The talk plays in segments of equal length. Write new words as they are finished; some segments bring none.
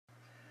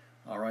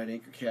All right,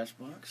 Anchor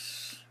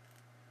Castbox.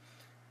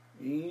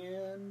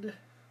 And,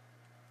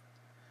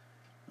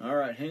 all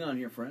right, hang on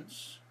here,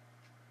 friends.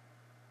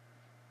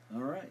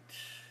 All right,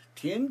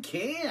 Tin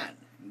Can.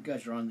 You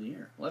guys are on the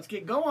air. Let's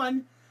get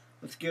going.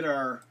 Let's get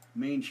our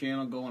main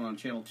channel going on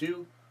channel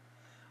 2.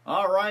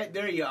 All right,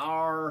 there you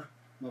are,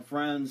 my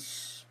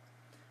friends.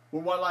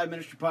 Worldwide Live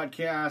Ministry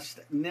Podcast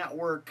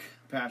Network,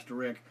 Pastor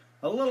Rick.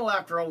 A little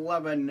after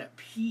 11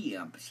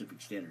 p.m.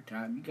 Pacific Standard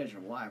Time. You guys are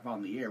live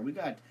on the air. We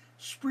got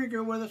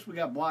Spreaker with us. We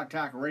got Blog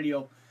Talk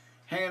Radio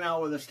hanging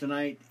out with us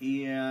tonight.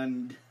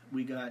 And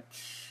we got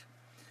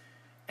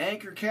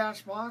Anchor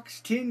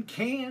Castbox, Tin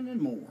Can,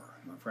 and more.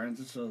 My friends,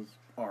 this is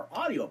our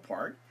audio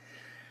part.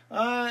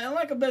 And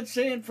like I've been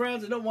saying,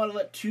 friends, I don't want to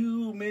let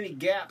too many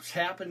gaps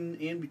happen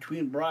in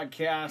between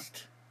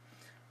broadcast.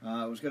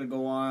 I was going to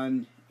go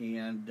on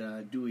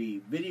and do a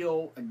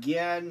video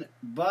again,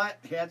 but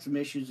had some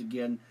issues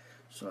again.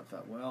 So I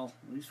thought, well,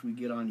 at least we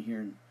get on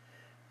here and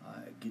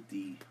get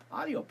the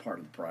audio part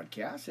of the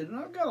broadcast. And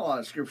I've got a lot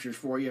of scriptures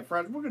for you,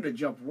 friends. We're going to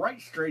jump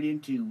right straight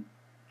into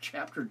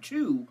chapter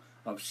 2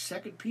 of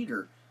 2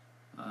 Peter,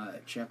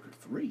 chapter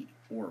 3,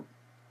 or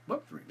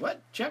book 3. What?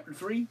 Chapter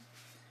 3,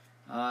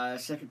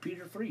 2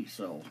 Peter 3.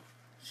 So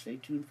stay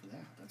tuned for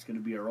that. That's going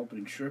to be our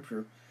opening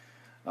scripture.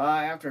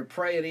 After I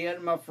pray at the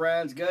end, my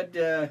friends, good,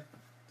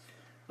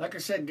 like I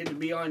said, good to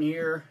be on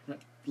here, not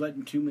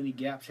letting too many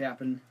gaps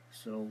happen.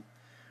 So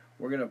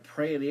we're going to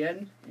pray it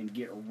in and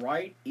get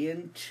right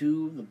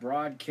into the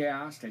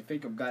broadcast. I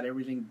think I've got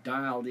everything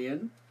dialed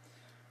in.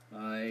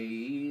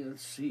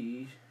 Let's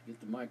see, get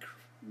the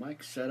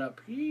mic set up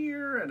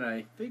here, and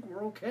I think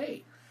we're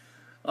okay.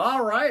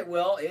 All right,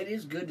 well, it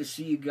is good to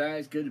see you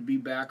guys. Good to be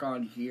back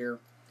on here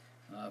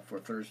for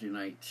Thursday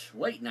night,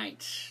 late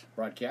night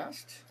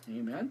broadcast.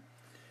 Amen.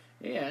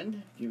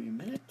 And give me a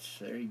minute.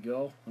 There you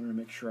go. I want to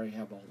make sure I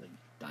have all the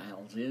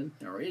dials in.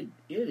 Or it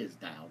is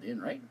dialed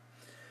in, right?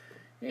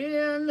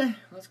 And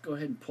let's go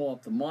ahead and pull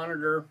up the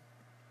monitor.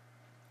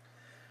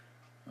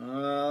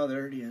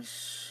 There it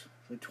is.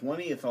 The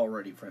 20th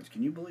already, friends.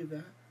 Can you believe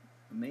that?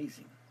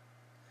 Amazing.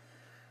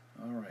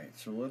 All right,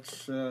 so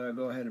let's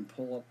go ahead and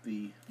pull up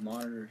the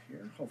monitor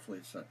here. Hopefully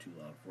it's not too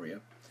loud for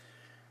you.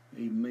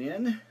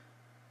 Amen.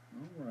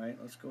 All right,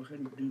 let's go ahead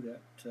and do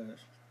that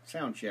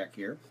sound check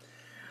here.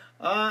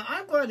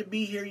 I'm glad to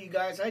be here, you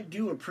guys. I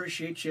do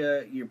appreciate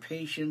your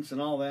patience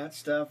and all that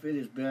stuff. It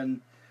has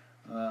been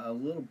a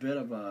little bit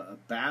of a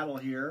battle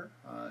here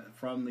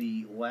from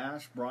the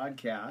last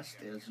broadcast,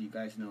 as you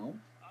guys know.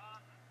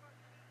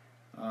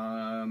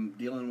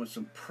 Dealing with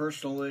some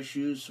personal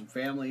issues, some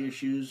family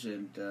issues,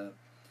 and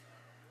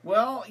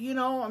well, you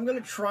know, I'm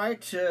going to try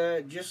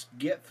to just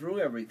get through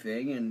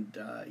everything and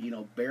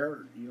bear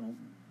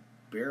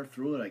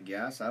through it, I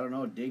guess. I don't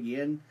know, dig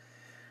in.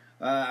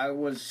 I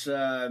was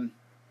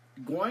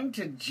going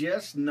to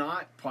just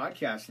not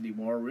podcast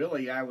anymore,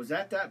 really. I was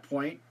at that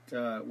point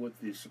with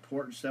the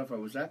support and stuff. I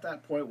was at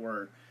that point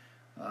where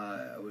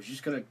I was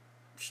just going to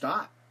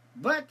stop.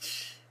 But,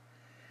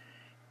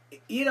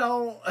 you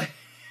know,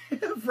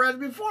 friends,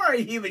 before I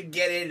even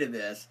get into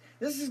this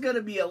is going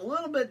to be a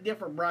little bit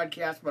different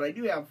broadcast, but I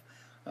do have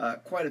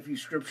quite a few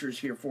scriptures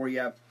here for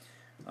you,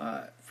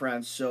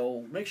 friends.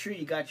 So make sure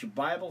you got your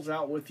Bibles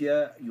out with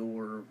you,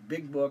 your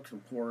big books,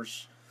 of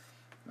course,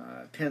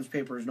 pens,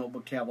 papers,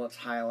 notebook, tablets,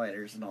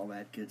 highlighters, and all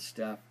that good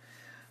stuff.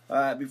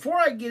 Before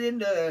I get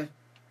into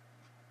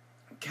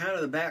kind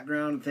of the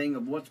background thing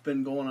of what's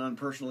been going on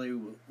personally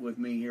with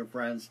me here,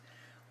 friends,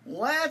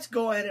 let's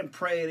go ahead and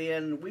pray it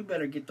in. We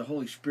better get the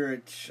Holy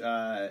Spirit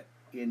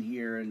in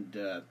here,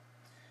 and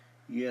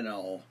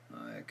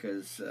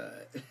because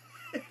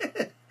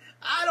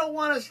I don't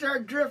want to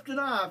start drifting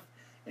off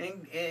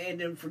and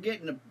then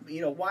forgetting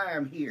why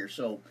I'm here.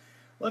 So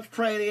let's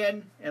pray it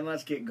in and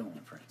let's get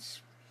going,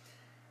 friends.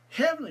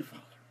 Heavenly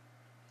Father,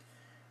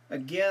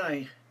 again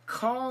I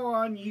call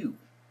on you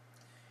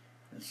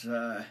as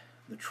the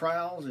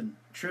trials and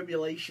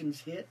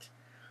tribulations hit.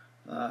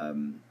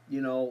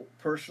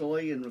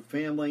 Personally and with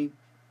family,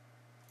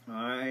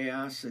 I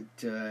ask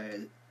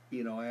that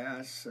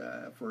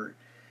for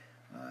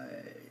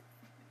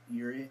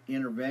your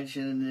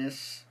intervention in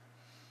this,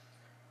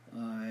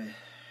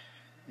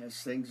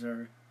 as things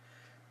are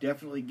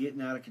definitely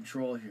getting out of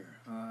control here,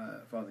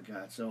 Father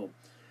God. So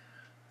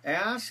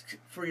ask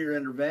for your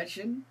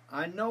intervention.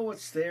 I know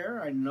it's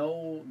there. I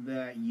know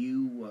that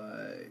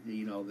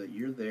that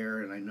you're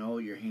there, and I know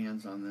your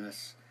hands on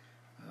this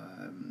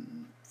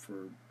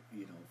for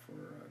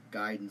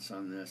guidance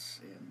on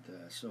this. And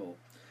so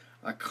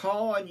I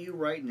call on you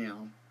right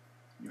now,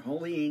 your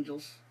holy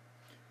angels,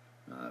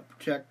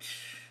 protect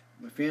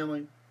my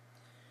family,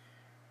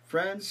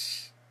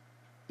 friends,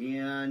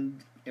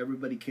 and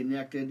everybody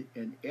connected,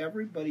 and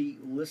everybody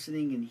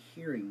listening and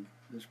hearing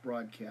this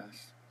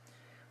broadcast.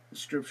 The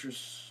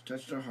scriptures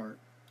touch their heart,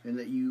 and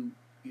that you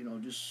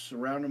just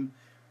surround them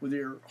with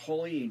your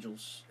holy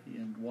angels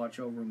and watch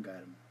over and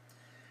guide them.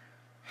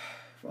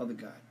 Father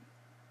God,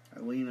 I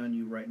lean on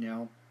you right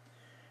now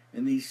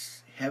in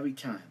these heavy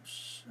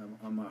times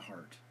on my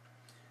heart.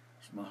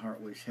 My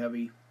heart weighs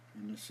heavy.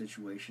 in this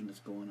situation that's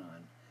going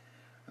on.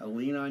 I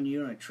lean on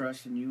you and I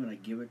trust in you and I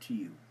give it to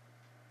you.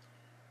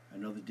 I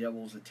know the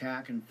devil's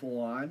attacking full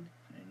on.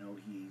 I know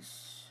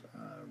he's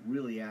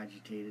really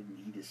agitated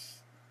and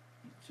he's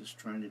just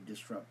trying to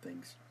disrupt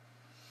things.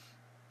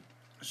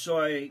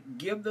 So I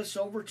give this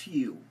over to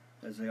you,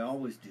 as I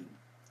always do.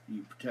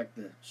 You protect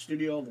the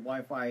studio, the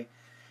Wi-Fi,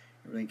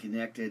 everything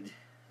connected.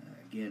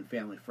 Again,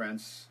 family,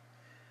 friends,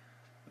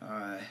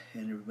 and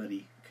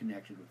everybody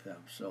connected with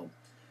them. So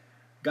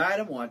guide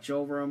them, watch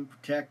over them,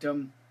 protect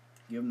them,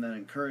 give them that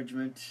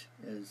encouragement.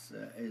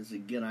 As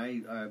again,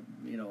 I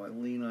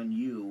lean on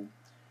you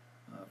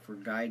for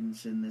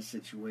guidance in this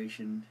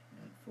situation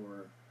and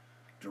for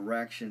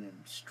direction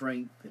and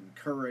strength and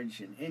courage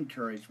and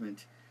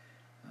encouragement.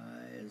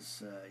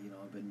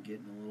 I've been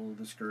getting a little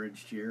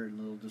discouraged here and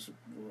a little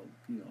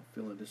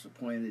feeling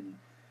disappointed and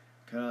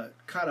kind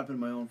of caught up in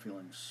my own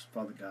feelings,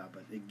 Father God.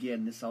 But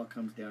again, this all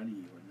comes down to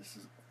you, and this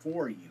is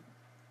for you.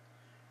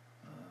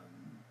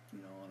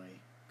 And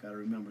I got to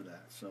remember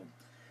that. So,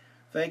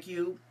 thank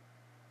you,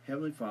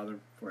 Heavenly Father,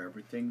 for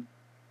everything.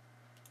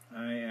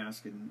 I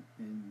ask in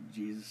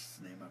Jesus'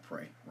 name I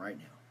pray right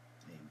now.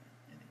 Amen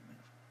and amen.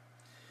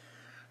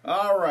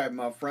 All right,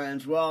 my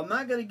friends. Well, I'm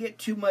not going to get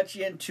too much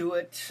into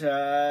it.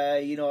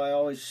 I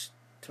always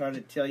try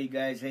to tell you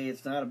guys, hey,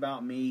 it's not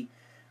about me.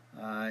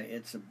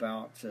 It's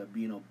about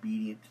being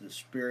obedient to the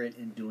Spirit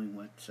and doing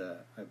what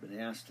I've been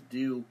asked to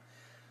do.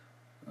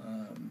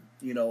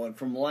 And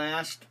from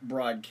last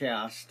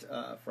broadcast,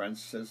 for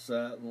instance,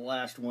 the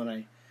last one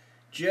I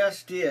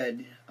just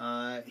did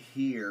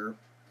here.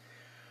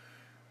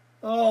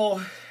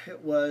 Oh,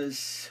 it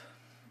was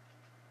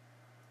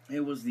the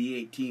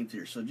 18th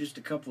here, so just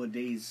a couple of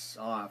days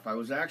off. I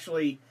was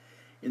actually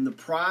in the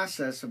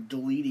process of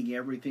deleting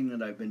everything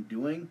that I've been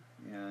doing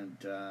and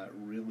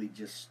really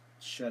just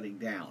shutting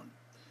down.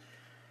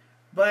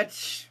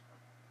 But,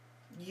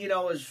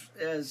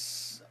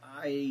 as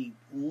I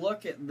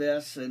look at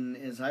this and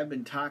as I've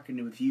been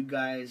talking with you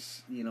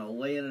guys,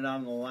 laying it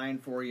on the line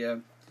for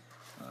you,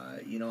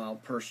 how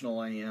personal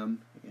I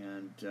am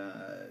and,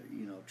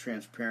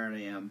 transparent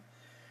I am.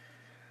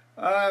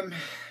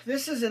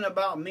 This isn't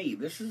about me.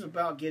 This is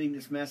about getting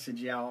this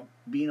message out,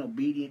 being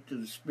obedient to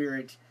the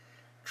Spirit,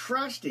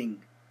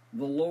 trusting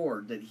the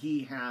Lord that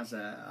He has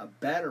a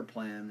better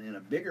plan and a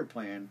bigger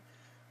plan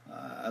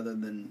other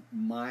than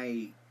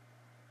my,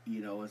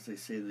 as they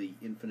say,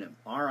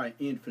 our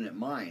infinite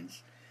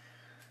minds.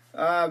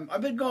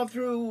 I've been going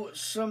through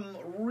some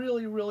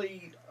really,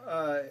 really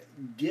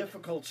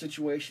difficult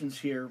situations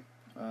here,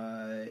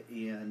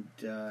 and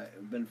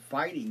I've been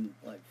fighting.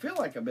 Feel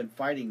like I've been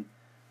fighting,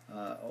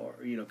 or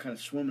kind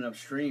of swimming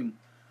upstream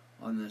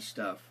on this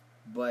stuff.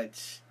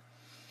 But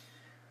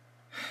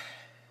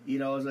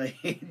as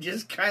I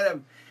just kind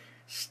of,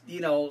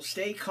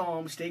 stay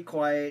calm, stay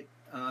quiet,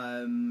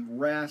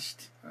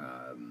 rest,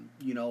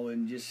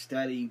 and just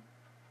study,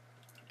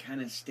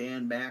 kind of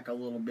stand back a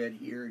little bit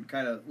here and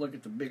kind of look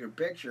at the bigger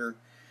picture.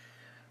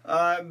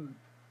 I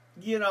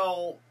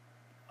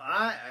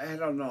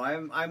don't know.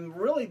 I'm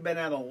really been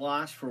at a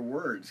loss for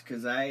words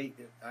because I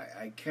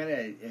kind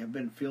of have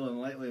been feeling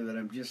lately that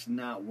I'm just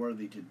not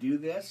worthy to do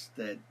this.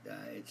 That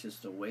it's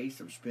just a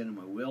waste. I'm spinning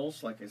my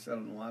wheels, like I said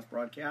on the last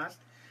broadcast.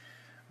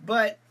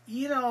 But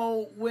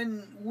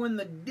when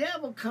the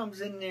devil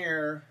comes in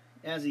there,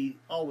 as he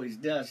always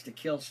does, to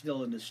kill,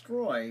 steal, and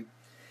destroy,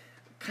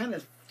 kind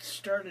of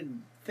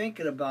started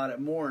thinking about it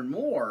more and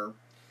more,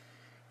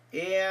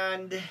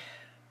 and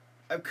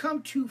I've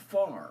come too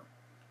far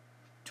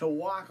to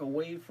walk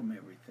away from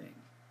everything.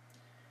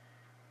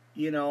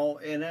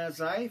 And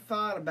as I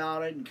thought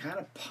about it and kind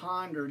of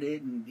pondered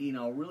it and,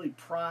 really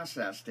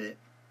processed it,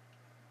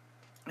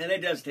 and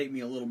it does take me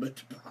a little bit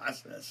to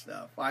process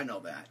stuff, I know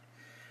that.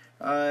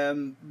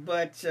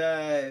 But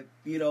it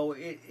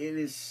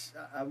is,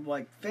 I'm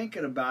like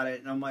thinking about it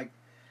and I'm like,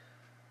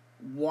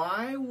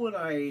 why would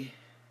I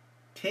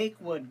take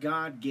what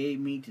God gave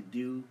me to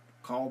do,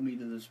 called me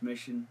to this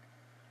mission,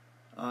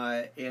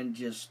 and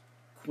just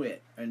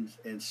quit and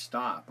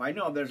stop? I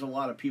know there's a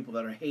lot of people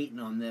that are hating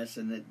on this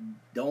and that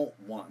don't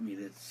want me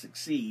to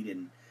succeed,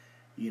 and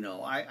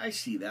I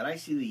see that. I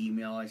see the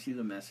email, I see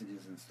the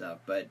messages and stuff,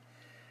 but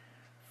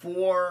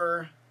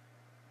for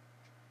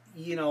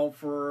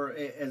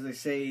as I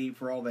say,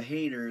 for all the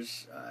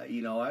haters,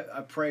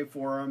 I pray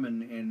for them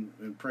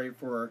and pray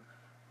for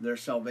their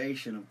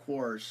salvation, of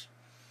course.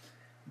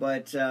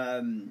 But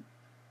I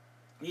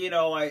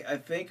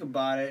think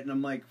about it and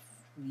I'm like,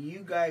 you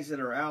guys that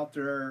are out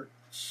there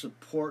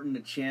supporting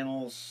the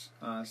channels,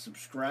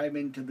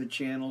 subscribing to the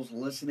channels,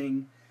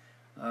 listening,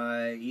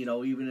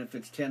 even if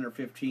it's 10 or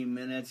 15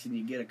 minutes and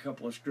you get a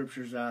couple of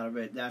scriptures out of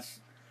it, that's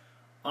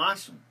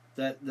awesome.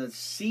 That the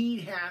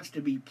seed has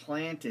to be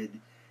planted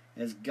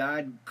as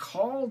God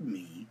called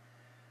me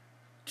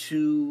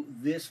to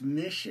this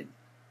mission,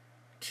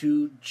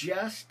 to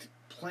just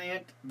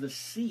plant the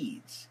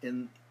seeds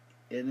and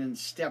then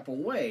step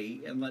away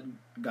and let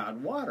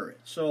God water it.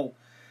 So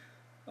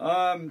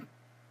I'm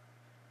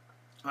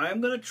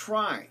going to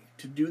try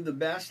to do the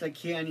best I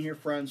can here,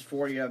 friends,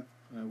 for you.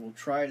 I will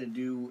try to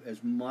do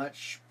as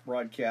much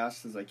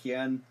broadcast as I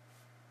can.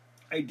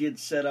 I did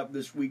set up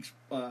this week's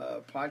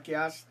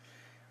podcast.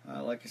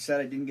 Like I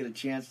said, I didn't get a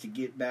chance to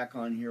get back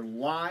on here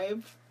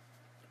live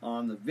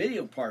on the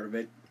video part of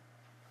it.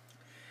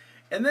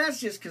 And that's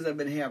just because I've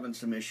been having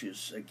some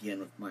issues again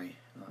with my,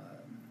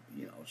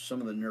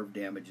 some of the nerve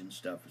damage and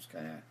stuff is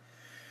kind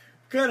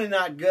of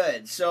not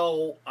good.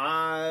 So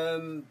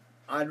I'd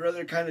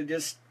rather kind of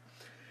just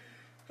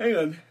hang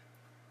on.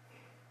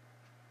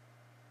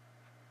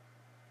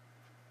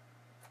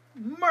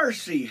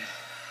 Mercy.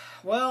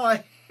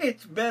 Well,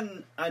 it's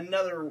been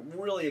another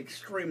really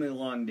extremely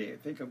long day. I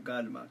think I've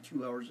got about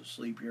 2 hours of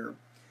sleep here.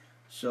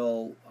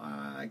 So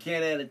I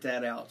can't edit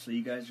that out. So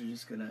you guys are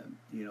just going to,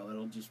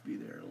 it'll just be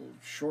there. A little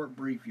short,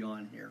 brief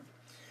yawn here.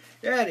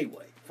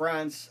 Anyway,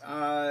 friends,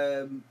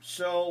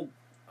 so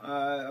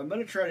I'm going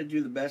to try to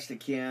do the best I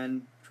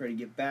can. Try to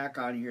get back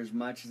on here as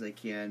much as I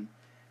can.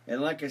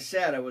 And like I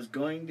said, I was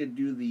going to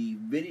do the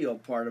video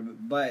part of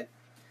it. But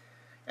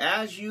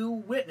as you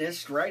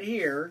witnessed right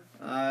here,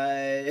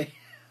 I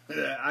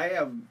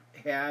have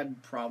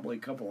had probably a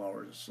couple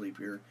hours of sleep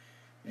here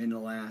in the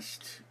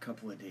last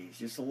couple of days.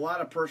 Just a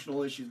lot of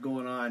personal issues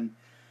going on,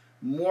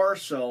 more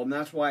so, and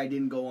that's why I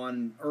didn't go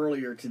on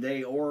earlier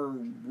today or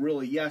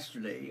really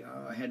yesterday.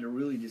 I had to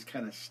really just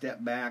kind of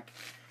step back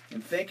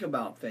and think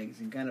about things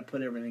and kind of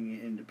put everything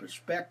into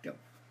perspective.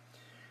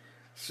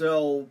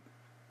 So,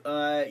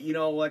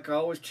 like I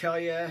always tell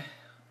you,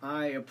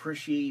 I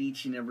appreciate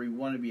each and every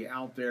one of you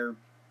out there,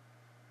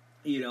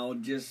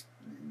 just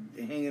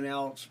hanging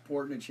out,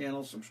 supporting the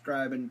channel,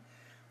 subscribing,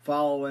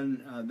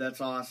 following.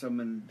 That's awesome,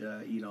 and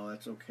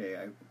that's okay.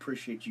 I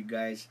appreciate you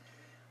guys,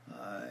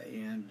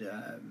 and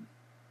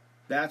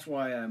that's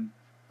why I'm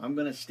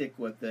going to stick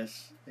with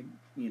this.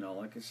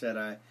 Like I said,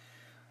 I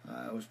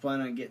was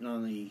planning on getting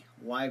on the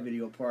live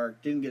video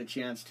part, didn't get a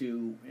chance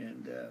to,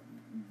 and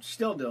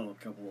still doing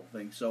a couple of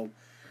things. So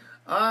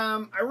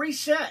I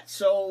reset.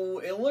 So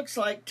it looks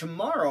like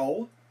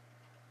tomorrow,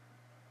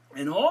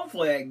 and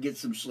hopefully I can get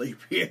some sleep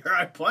here.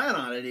 I plan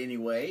on it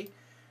anyway.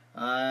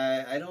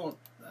 I don't.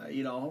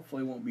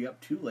 Hopefully it won't be up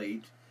too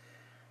late.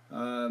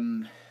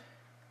 But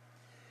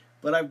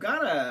I've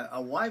got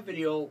a live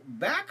video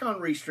back on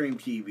Restream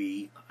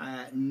TV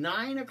at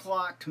 9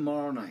 o'clock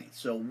tomorrow night.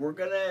 So we're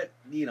going to,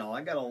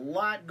 I got a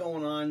lot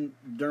going on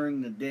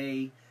during the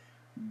day,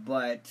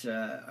 but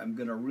I'm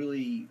going to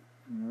really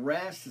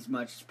rest as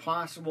much as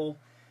possible.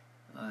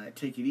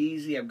 Take it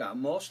easy. I've got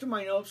most of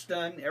my notes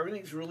done.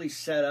 Everything's really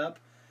set up.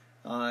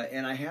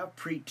 And I have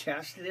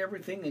pre-tested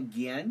everything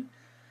again.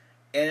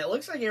 And it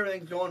looks like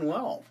everything's going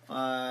well.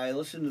 I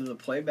listened to the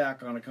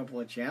playback on a couple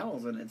of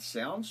channels, and it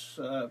sounds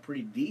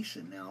pretty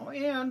decent now.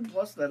 And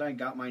plus that I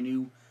got my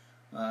new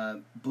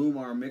boom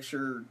arm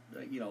mixer,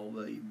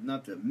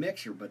 not the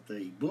mixer, but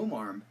the boom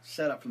arm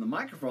set up for the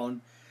microphone.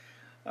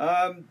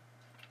 And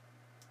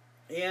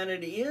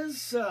it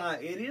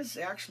is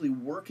actually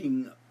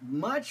working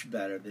much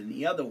better than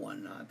the other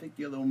one. I think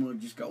the other one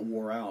just got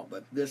wore out,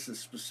 but this is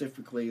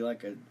specifically,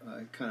 like I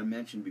kind of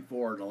mentioned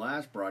before in the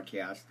last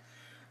broadcast,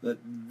 that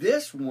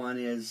this one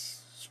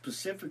is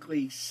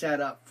specifically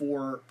set up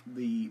for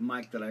the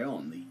mic that I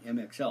own, the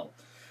MXL.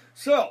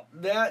 So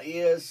that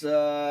is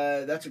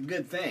that's a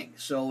good thing.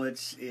 So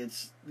it's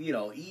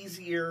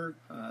easier,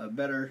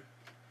 better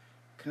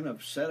kind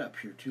of setup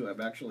here too.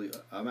 I'm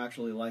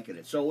actually liking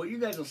it. So you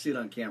guys will see it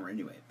on camera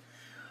anyway.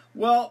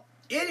 Well,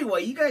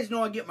 anyway, you guys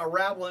know I get my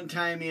rabbling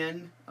time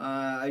in.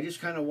 I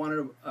just kind of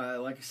wanted to,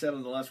 like I said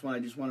on the last one, I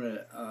just wanted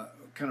to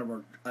kind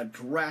of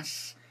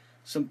address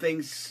some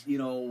things,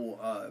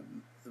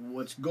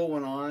 what's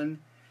going on.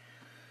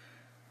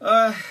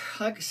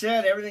 Like I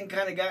said, everything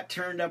kind of got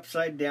turned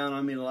upside down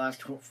on me in the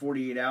last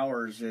 48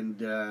 hours,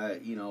 and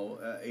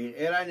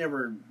and I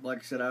never, like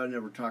I said, I would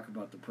never talk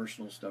about the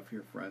personal stuff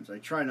here, friends. I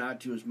try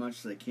not to as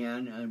much as I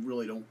can. I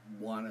really don't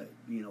want to,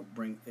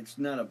 bring. It's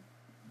not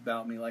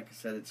about me. Like I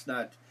said, it's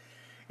not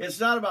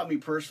about me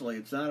personally.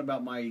 It's not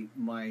about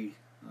my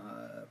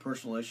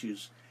personal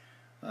issues.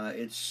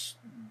 It's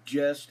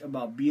just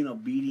about being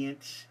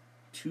obedient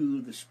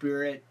to the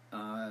Spirit,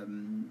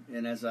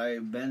 and as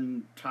I've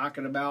been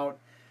talking about,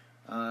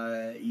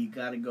 you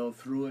got to go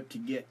through it to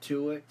get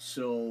to it.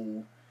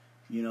 So,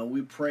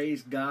 we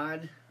praise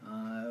God,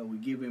 we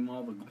give Him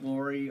all the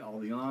glory, all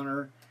the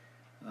honor,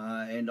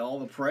 and all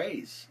the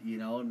praise,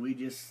 and we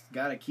just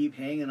got to keep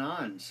hanging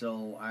on.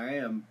 So I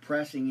am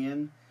pressing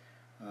in,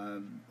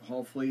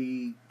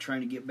 hopefully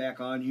trying to get back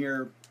on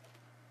here,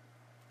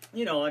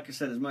 like I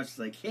said, as much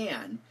as I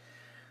can,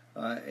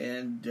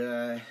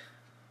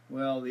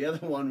 well, the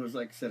other one was,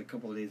 like I said, a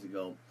couple of days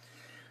ago.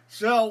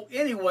 So,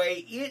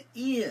 anyway, it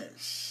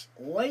is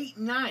late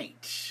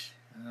night.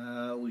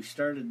 We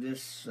started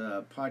this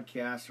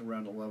podcast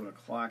around 11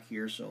 o'clock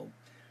here, so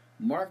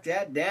mark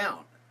that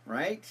down,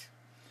 right?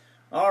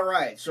 All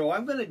right, so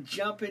I'm going to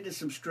jump into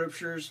some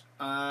scriptures.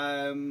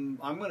 I'm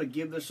going to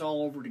give this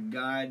all over to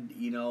God,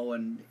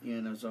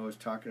 and as I was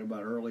talking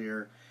about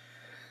earlier,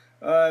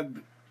 I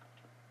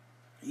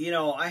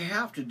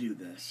have to do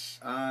this.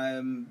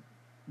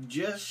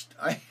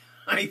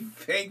 I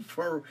think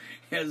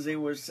as they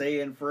were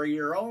saying, for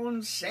your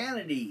own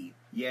sanity,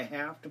 you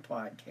have to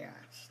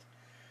podcast.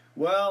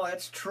 Well,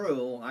 that's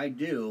true. I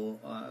do,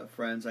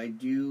 friends. I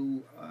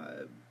do.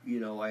 I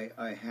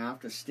have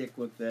to stick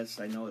with this.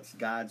 I know it's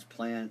God's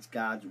plan. It's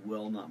God's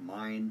will, not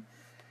mine.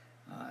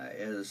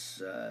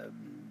 As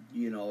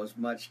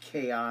much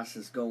chaos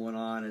is going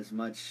on, as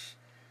much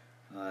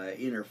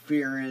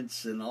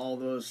interference and all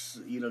those,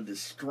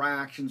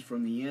 distractions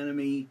from the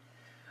enemy.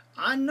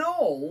 I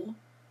know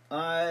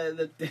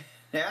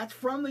that's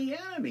from the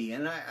enemy,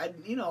 and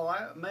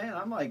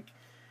I'm like,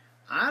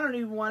 I don't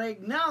even want to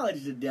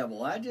acknowledge the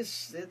devil.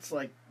 It's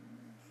like,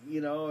 I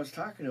was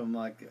talking to him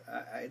like,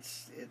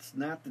 it's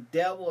not the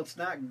devil, it's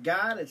not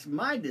God, it's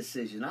my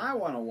decision. I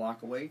want to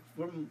walk away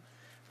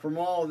from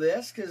all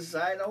this because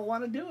I don't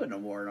want to do it no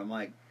more. And I'm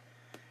like,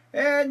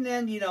 and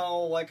then,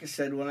 like I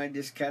said, when I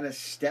just kind of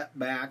stepped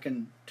back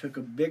and took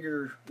a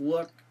bigger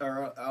look,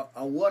 or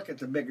a look at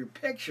the bigger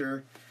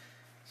picture,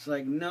 it's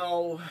like,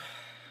 no,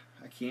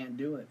 I can't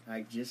do it.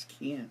 I just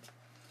can't.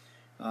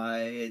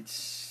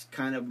 It's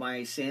kind of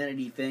my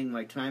sanity thing,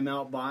 my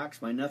timeout box,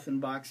 my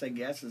nothing box, I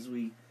guess, as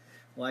we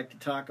like to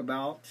talk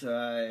about.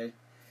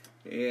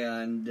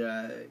 And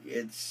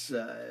it's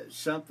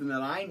something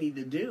that I need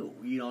to do,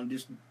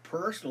 just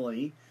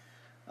personally,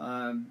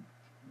 and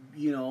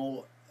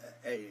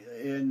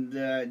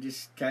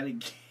just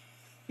kind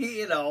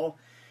of,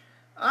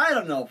 I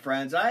don't know,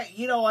 friends.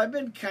 I've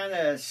been kind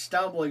of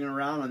stumbling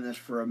around on this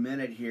for a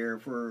minute here,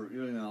 for, a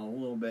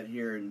little bit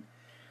here, and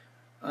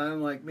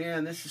I'm like,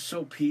 man, this is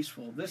so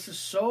peaceful. This is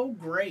so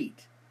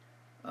great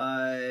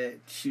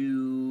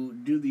to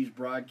do these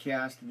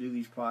broadcasts, to do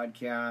these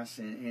podcasts,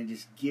 and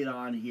just get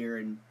on here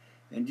and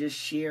just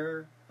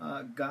share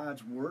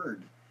God's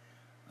Word,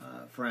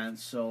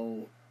 friends.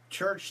 So,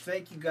 church,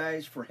 thank you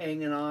guys for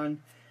hanging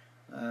on.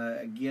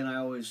 Again, I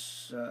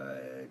always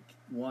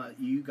want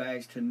you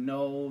guys to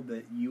know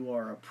that you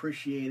are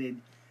appreciated,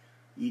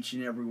 each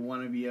and every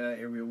one of you,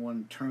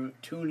 everyone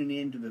tuning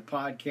into the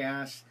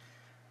podcast.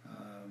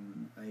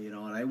 And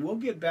I will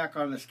get back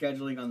on the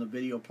scheduling on the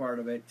video part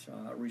of it,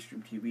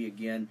 Restream TV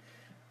again.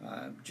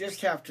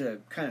 Just have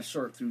to kind of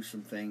sort through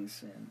some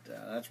things, and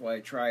that's why I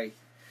try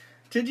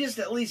to just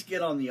at least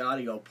get on the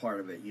audio part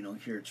of it,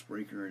 here at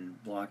Spreaker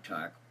and Blog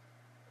Talk.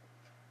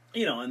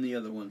 And the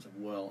other ones as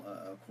well,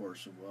 of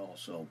course, as well.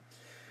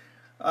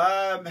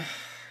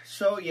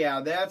 So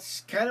yeah,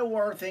 that's kind of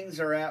where things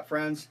are at,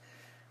 friends.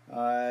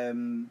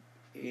 And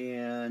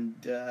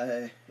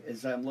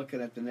as I'm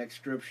looking at the next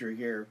scripture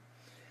here,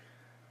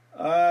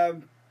 I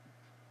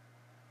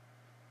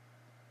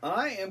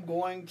am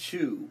going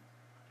to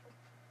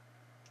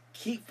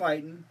keep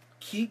fighting,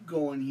 keep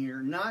going here,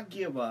 not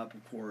give up,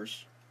 of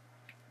course.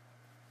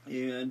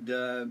 And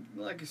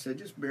like I said,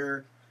 just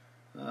bear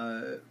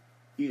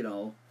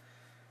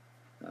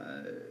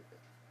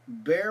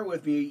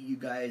with me, you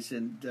guys,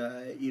 and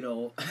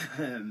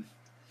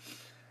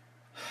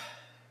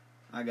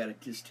I gotta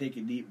just take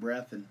a deep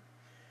breath and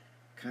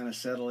kind of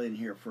settle in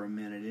here for a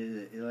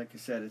minute. Like I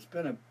said, it's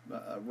been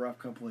a rough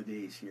couple of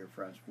days here,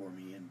 friends, for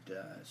me, and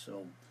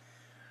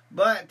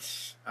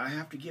but I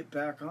have to get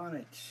back on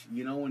it.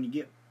 When you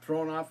get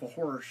thrown off a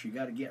horse, you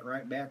got to get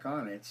right back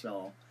on it.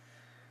 So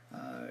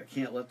I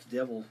can't let the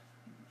devil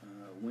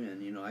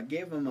win. I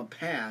gave him a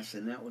pass,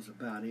 and that was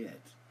about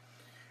it.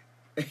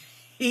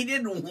 He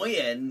didn't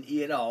win.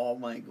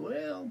 I'm like,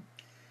 well,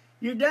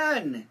 you're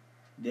done.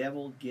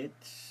 Devil, get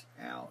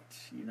out.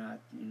 You're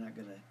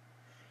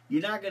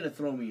not gonna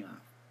throw me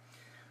off.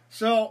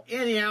 So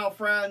anyhow,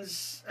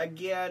 friends,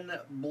 again,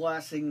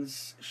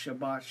 blessings,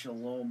 Shabbat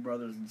Shalom,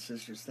 brothers and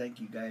sisters. Thank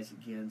you guys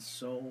again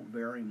so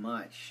very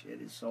much.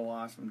 It is so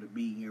awesome to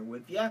be here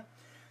with you.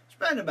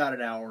 Spend about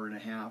an hour and a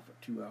half or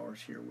 2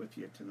 hours here with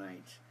you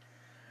tonight.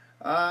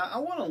 I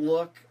want to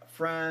look,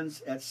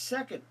 friends, at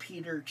 2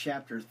 Peter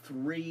chapter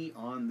 3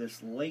 on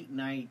this late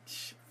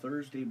night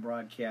Thursday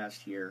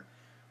broadcast here.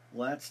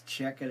 Let's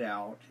check it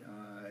out.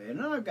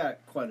 And I've got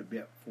quite a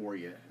bit for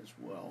you as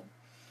well.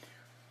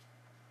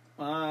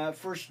 1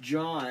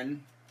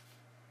 John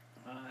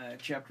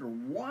chapter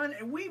 1,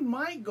 and we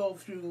might go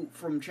through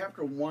from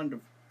chapter 1 to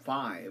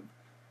 5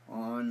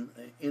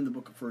 in the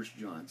book of 1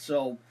 John.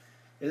 So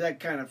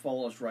that kind of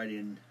follows right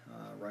into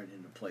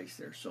place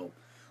there. So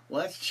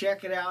let's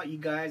check it out, you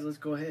guys. Let's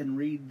go ahead and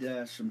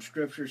read some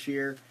scriptures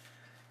here.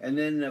 And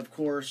then, of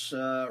course,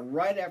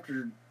 right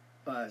after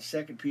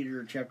 2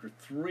 Peter chapter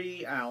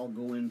 3, I'll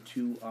go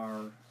into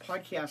our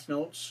podcast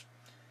notes.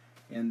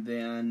 And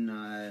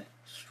then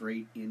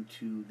straight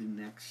into the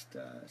next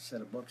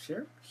set of books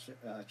here,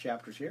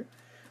 chapters here.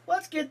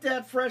 Let's get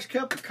that fresh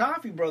cup of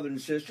coffee, brothers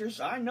and sisters.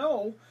 I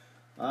know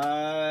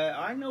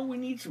we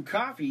need some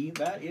coffee.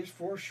 That is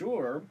for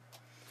sure.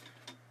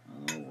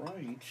 All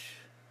right.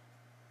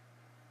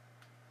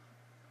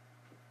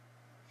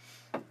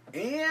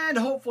 And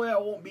hopefully I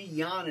won't be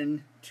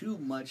yawning too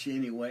much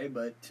anyway,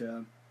 but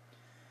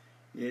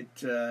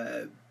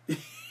that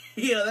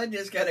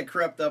just kind of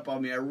crept up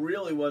on me. I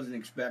really wasn't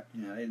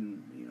expecting it. I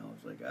didn't, I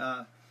was like,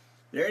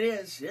 there it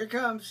is. Here it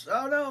comes.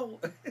 Oh, no.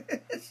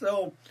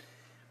 So,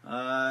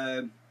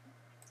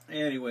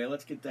 Anyway,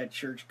 let's get that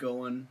church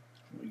going.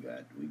 We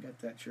got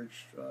that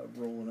church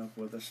rolling up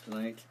with us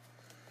tonight.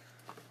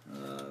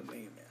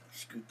 Maybe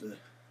scoot the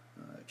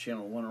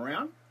channel 1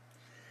 around.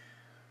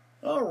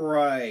 All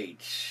right.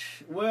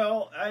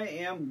 Well, I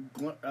am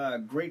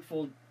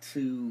grateful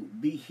to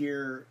be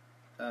here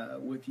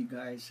with you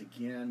guys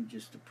again.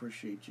 Just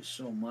appreciate you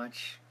so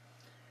much.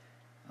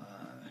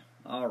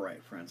 All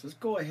right, friends. Let's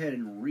go ahead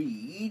and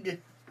read.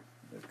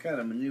 I've kind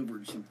of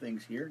maneuvered some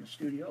things here in the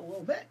studio a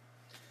little bit.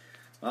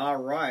 All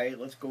right.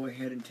 Let's go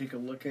ahead and take a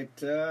look at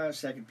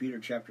 2 Peter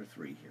chapter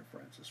 3 here,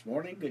 friends. This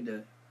morning. Good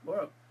to,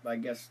 well, I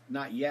guess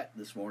not yet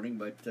this morning,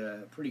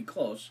 but pretty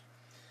close.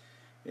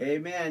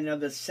 Amen. Now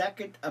the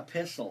second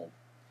epistle.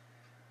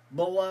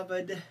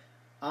 Beloved,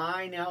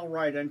 I now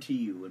write unto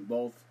you in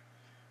both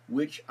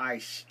which I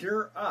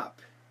stir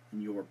up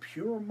in your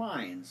pure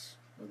minds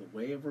by the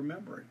way of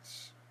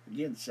remembrance.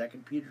 Again, 2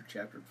 Peter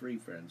chapter 3,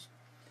 friends.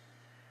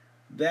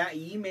 That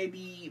ye may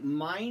be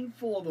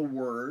mindful of the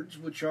words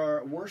which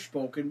were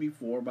spoken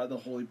before by the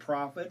holy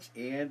prophets,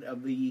 and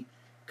of the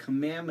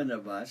commandment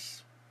of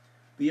us,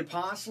 the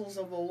apostles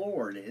of the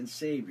Lord and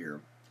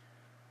Savior,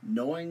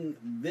 knowing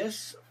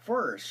this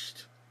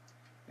first,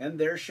 and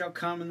there shall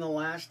come in the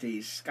last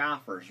days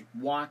scoffers,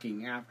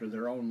 walking after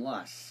their own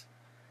lusts,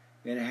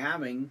 and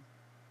having,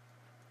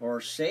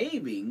 or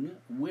saving,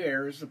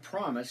 where is the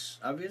promise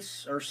of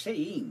his, or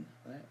saying,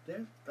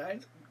 I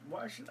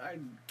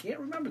can't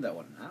remember that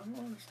one. I don't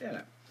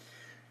understand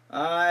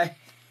it.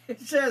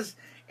 It says,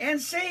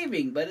 and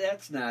saving, but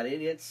that's not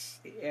it. It's,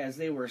 as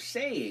they were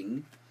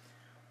saying,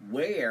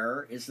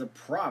 where is the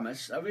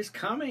promise of his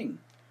coming?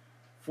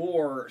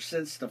 For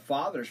since the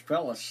fathers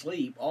fell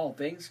asleep, all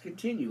things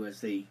continue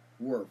as they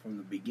were from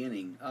the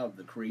beginning of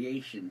the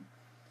creation.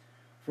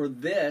 For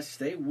this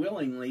they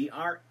willingly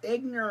are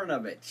ignorant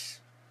of it,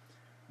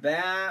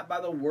 that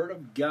by the word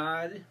of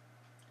God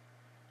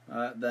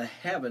the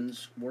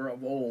heavens were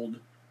of old.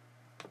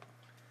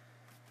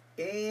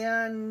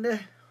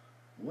 And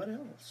what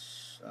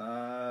else?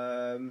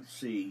 Let's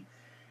see.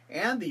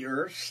 And the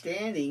earth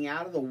standing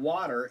out of the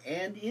water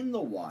and in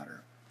the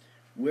water,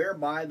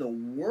 whereby the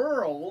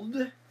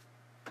world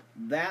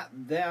that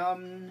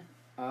then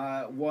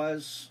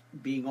was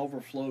being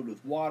overflowed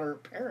with water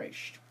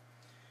perished.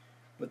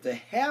 But the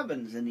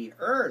heavens and the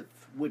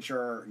earth, which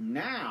are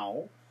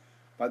now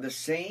by the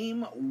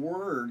same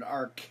word,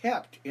 are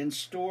kept in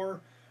store,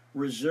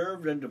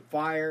 reserved unto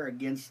fire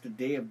against the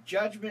day of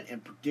judgment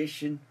and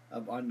perdition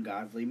of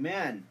ungodly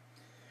men.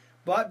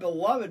 But,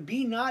 beloved,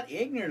 be not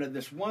ignorant of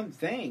this one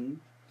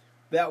thing,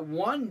 that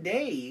one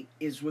day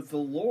is with the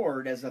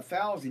Lord as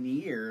 1,000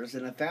 years,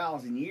 and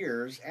 1,000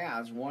 years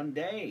as one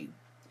day.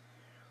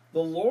 The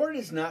Lord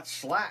is not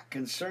slack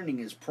concerning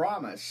his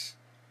promise,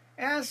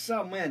 as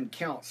some men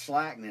count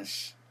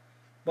slackness,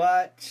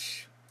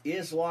 but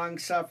is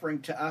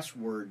longsuffering to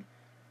usward,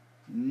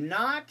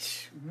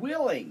 not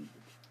willing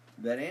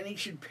that any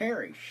should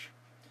perish,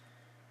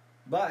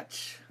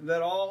 but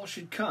that all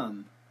should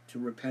come to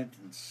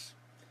repentance.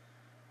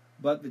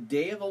 But the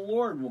day of the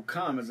Lord will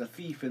come as a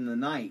thief in the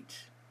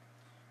night,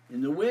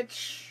 in the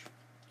which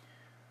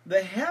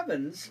the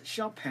heavens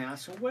shall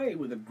pass away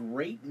with a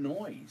great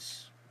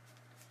noise,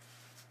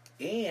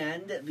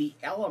 and the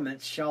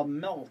elements shall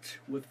melt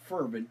with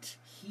fervent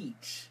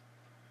heat.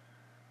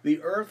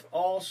 The earth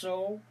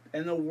also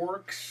and the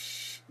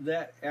works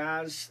that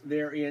as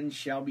therein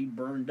shall be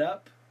burned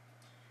up.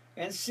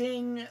 And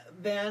seeing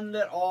then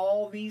that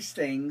all these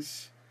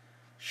things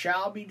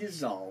shall be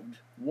dissolved,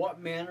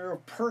 what manner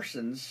of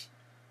persons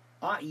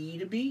ought ye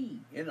to be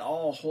in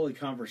all holy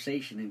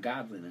conversation and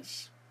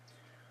godliness,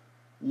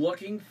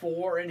 looking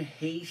for and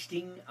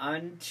hasting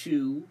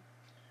unto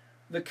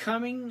the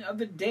coming of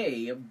the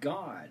day of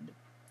God,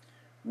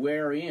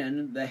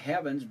 wherein the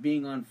heavens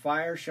being on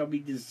fire shall be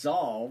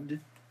dissolved.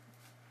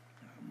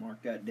 I'll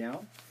mark that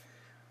down.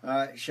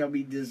 Shall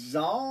be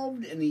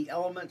dissolved, and the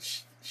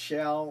elements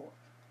shall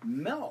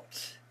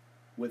melt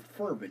with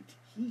fervent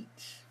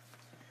heat.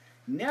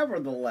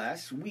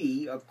 Nevertheless,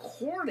 we,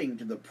 according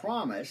to the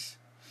promise,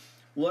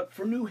 look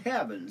for new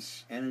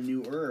heavens and a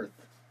new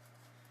earth,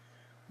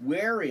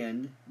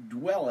 wherein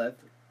dwelleth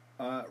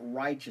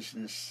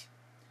righteousness.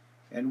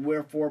 And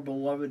wherefore,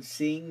 beloved,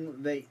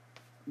 seeing that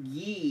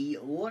ye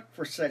look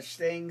for such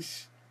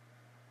things,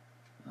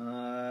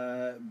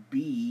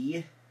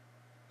 be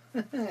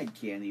I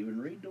can't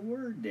even read the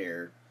word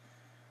there.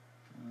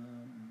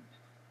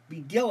 Be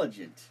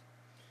diligent,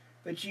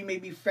 that ye may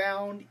be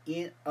found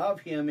of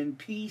him in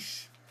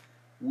peace,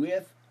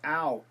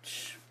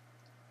 without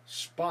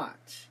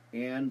spot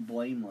and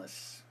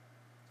blameless.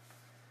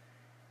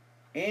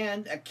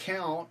 And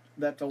account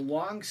that the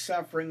long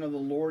suffering of the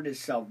Lord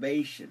is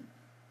salvation,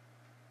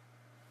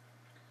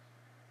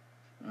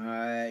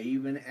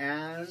 even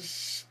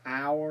as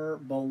our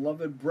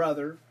beloved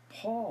brother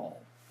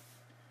Paul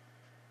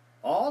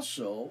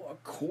also,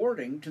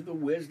 according to the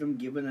wisdom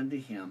given unto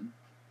him,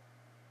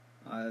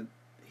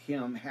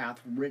 hath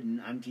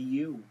written unto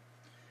you,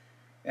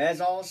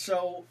 as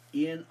also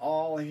in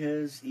all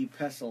his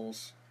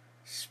epistles,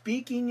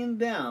 speaking in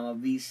them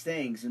of these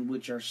things, in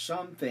which are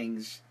some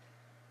things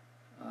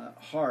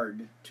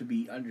hard to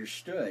be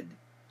understood,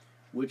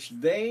 which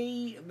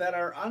they that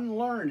are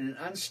unlearned and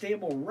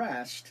unstable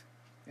wrest,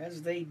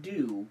 as they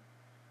do.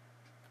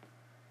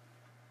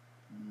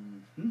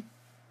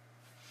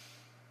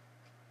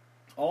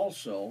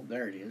 Also,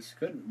 there it is.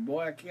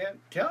 I can't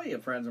tell you,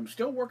 friends, I'm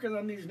still working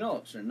on these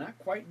notes. They're not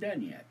quite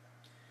done yet.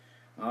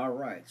 All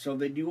right, so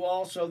they do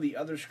also the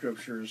other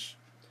scriptures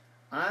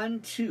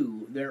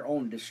unto their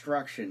own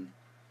destruction.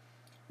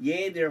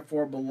 Yea,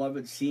 therefore,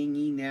 beloved, seeing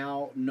ye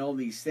now know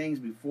these things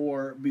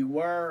before,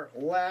 beware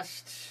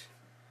lest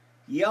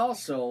ye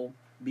also,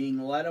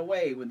 being led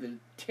away with the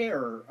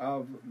terror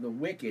of the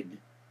wicked,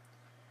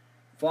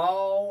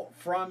 fall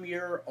from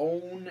your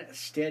own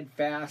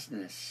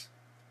steadfastness,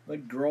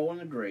 but grow in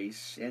the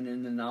grace and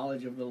in the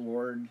knowledge of our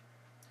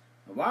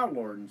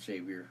Lord and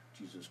Savior,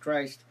 Jesus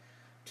Christ.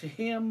 To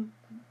him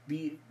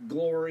be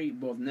glory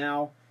both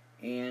now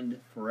and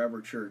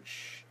forever,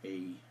 church.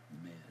 Amen.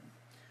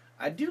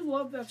 I do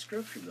love that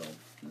scripture, though.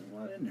 There's a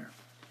lot in there.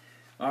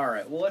 All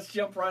right, well, let's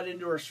jump right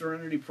into our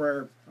Serenity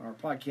Prayer, our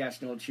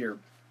podcast notes here.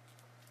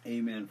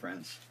 Amen,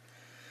 friends.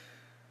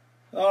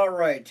 All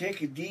right,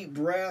 take a deep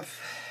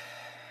breath.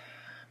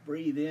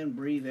 Breathe in,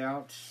 breathe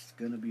out. It's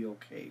going to be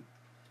okay.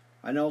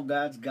 I know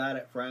God's got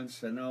it,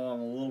 friends. I know I'm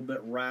a little bit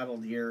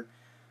rattled here,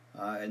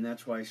 and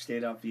that's why I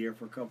stayed off the air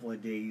for a couple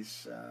of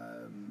days,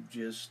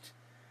 just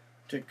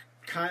to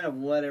kind of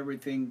let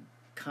everything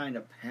kind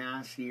of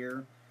pass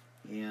here,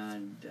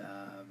 and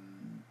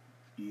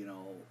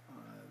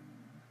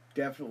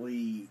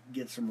definitely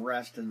get some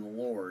rest in the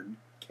Lord.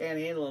 Can't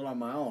handle it on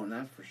my own,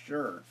 that's for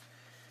sure.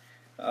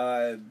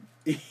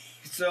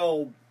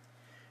 So,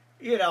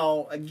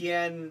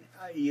 again,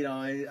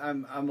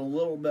 I'm a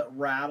little bit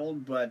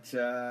rattled, but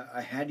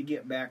I had to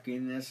get back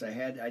in this.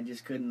 I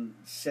just couldn't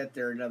sit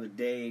there another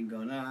day and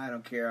go, I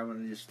don't care. I'm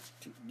gonna just,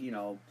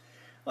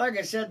 like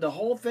I said, the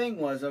whole thing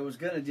was I was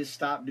gonna just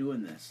stop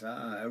doing this.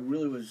 I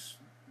really was,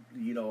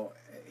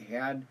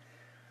 had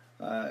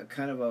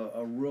kind of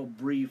a real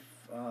brief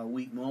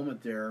weak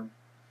moment there,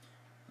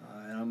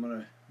 and I'm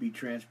gonna be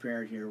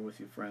transparent here with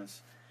you,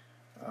 friends.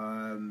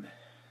 I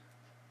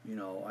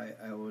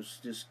was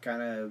just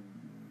kind of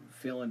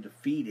feeling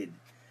defeated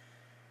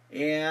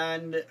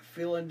and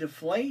feeling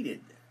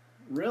deflated,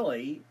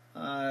 really,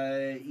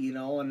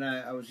 and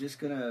I was just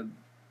going to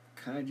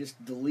kind of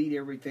just delete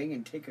everything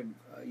and take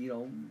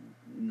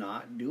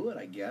not do it,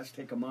 I guess,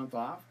 take a month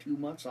off, 2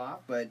 months off,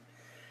 but,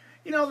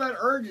 that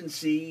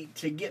urgency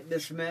to get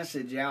this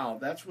message out,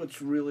 that's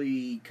what's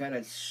really kind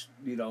of,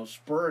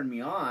 spurring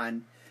me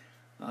on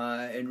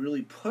and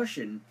really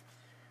pushing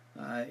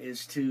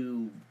is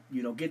to,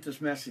 get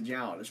this message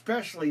out,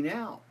 especially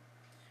now,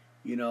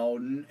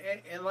 and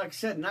like I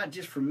said, not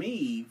just for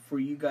me, for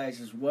you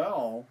guys as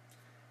well,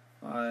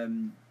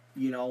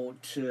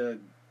 to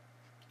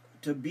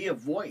be a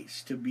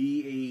voice, to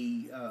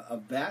be a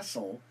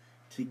vessel,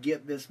 to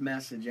get this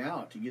message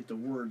out, to get the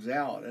words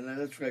out, and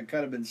that's why I've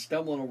kind of been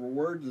stumbling over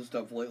words and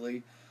stuff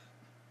lately,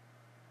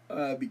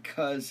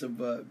 because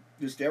of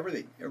just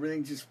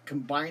everything just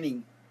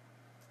combining,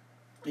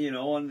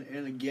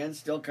 and again,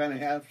 still kind of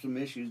have some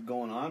issues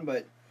going on,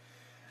 but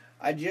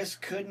I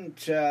just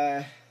couldn't,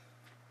 as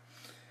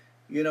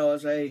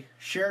I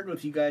shared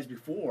with you guys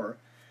before,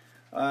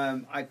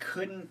 I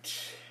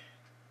couldn't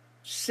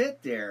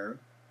sit there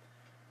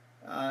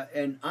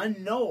and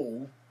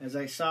unknow, as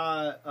I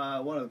saw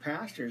one of the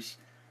pastors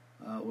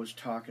was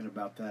talking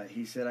about that.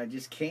 He said, I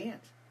just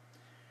can't.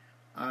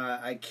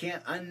 I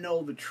can't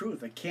unknow the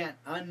truth. I can't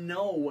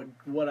unknow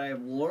what I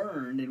have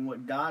learned and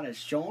what God has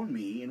shown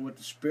me and what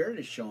the Spirit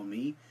has shown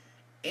me,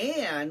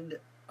 and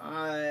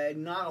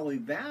not only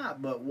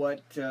that, but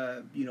what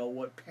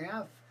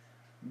path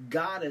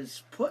God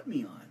has put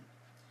me on.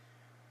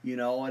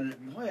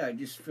 And boy, I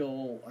just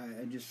feel,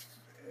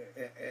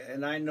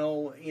 and I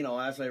know,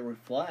 as I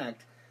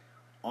reflect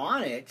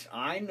on it,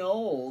 I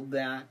know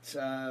that,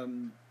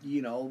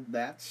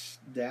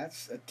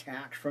 that's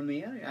attack from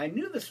the enemy. I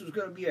knew this was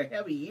going to be a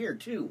heavy year,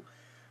 too.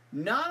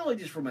 Not only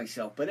just for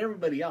myself, but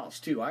everybody else,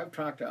 too. I've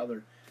talked to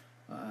other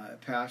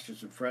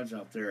pastors and friends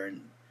out there,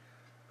 and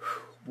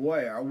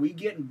boy, are we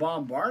getting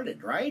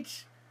bombarded,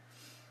 right?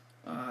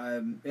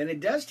 And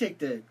it does take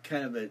the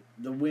kind of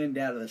the wind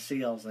out of the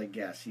sails, I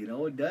guess.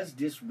 It does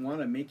just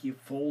want to make you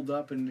fold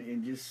up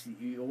and just,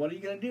 what are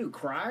you going to do?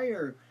 Cry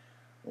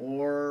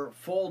or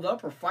fold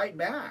up or fight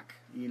back,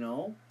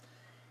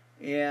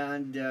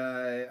 And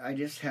I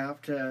just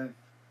have to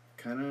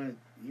kind of,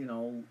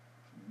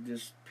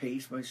 just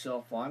pace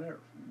myself on it,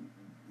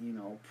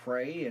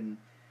 pray and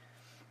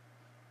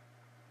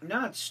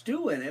not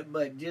stew in it,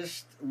 but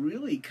just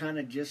really kind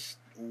of just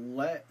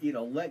let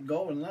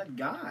go and let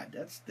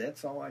God.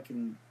 That's all I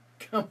can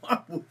come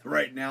up with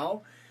right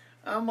now.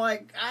 I'm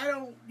like, I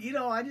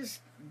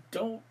just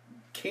don't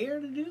care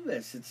to do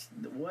this. It's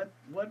what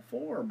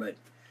for? But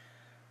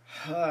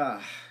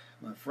my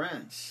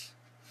friends.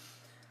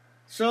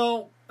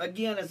 So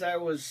again, as I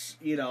was,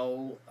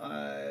 kind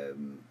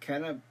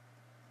of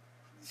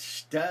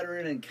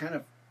stuttering and kind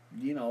of,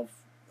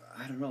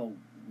 I don't know,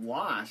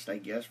 lost, I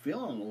guess,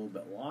 feeling a little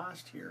bit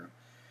lost here.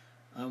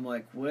 I'm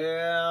like,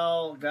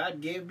 well,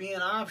 God gave me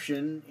an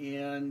option,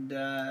 and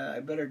I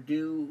better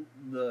do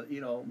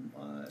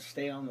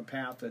stay on the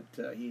path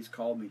that He's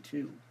called me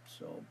to.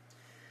 So,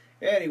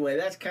 anyway,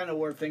 that's kind of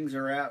where things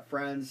are at,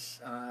 friends.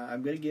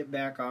 I'm going to get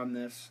back on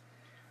this.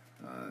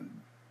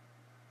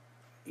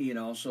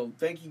 So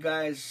thank you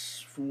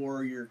guys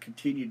for your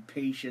continued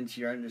patience,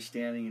 your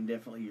understanding, and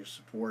definitely your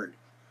support.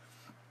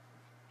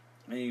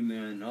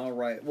 Amen. All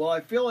right. Well,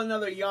 I feel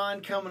another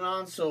yawn coming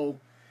on, so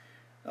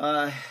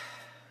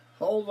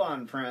hold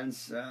on,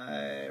 friends.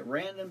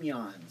 Random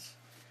yawns.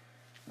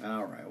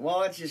 All right. Well,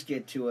 let's just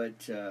get to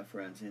it,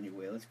 friends.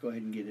 Anyway, let's go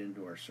ahead and get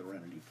into our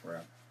serenity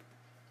prayer.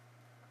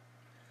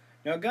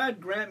 Now, God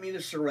grant me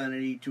the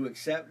serenity to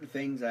accept the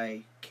things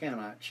I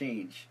cannot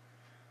change,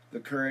 the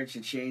courage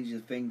to change the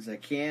things I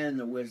can, and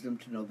the wisdom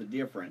to know the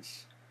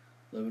difference.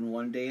 Living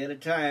one day at a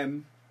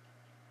time,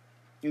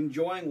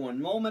 enjoying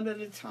one moment at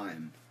a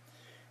time,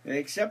 and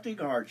accepting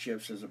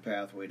hardships as a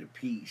pathway to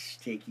peace,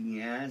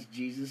 taking as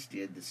Jesus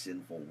did the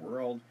sinful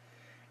world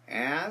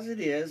as it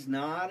is,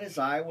 not as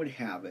I would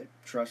have it,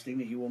 trusting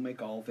that He will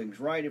make all things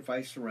right if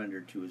I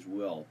surrender to His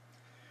will,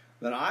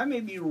 that I may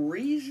be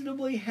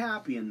reasonably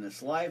happy in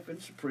this life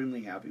and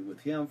supremely happy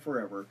with Him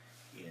forever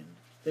in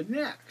the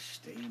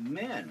next.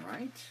 Amen,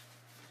 right?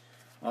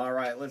 All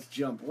right, let's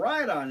jump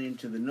right on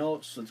into the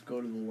notes. Let's go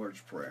to the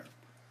Lord's Prayer.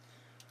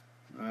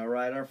 All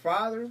right, Our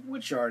Father,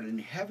 which art in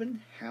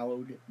heaven,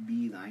 hallowed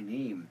be Thy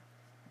name.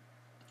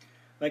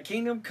 Thy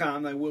kingdom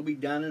come, Thy will be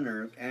done on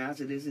earth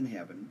as it is in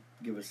heaven.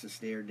 Give us this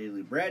day our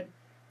daily bread.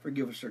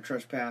 Forgive us our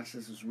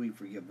trespasses as we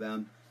forgive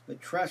them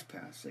that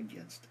trespass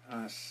against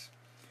us.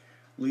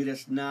 Lead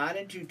us not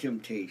into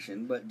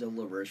temptation, but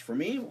deliver us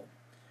from evil.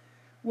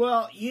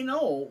 Well, you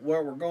know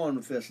where we're going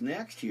with this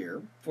next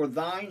here. For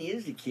Thine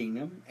is the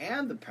kingdom,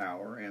 and the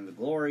power, and the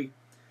glory,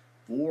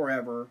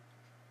 forever.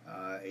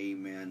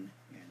 Amen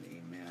and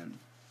amen.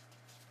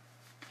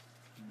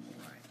 All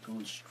right,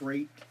 going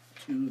straight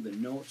to the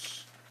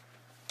notes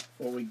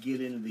before we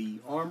get into the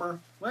armor.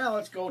 Well,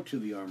 let's go to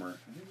the armor.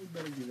 I think we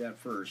better do that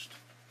first.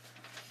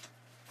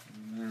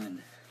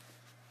 Amen.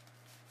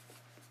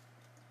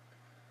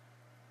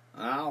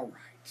 All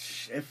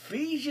right.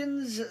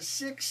 Ephesians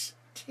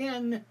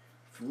 6:10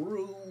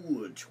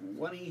 through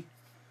 20.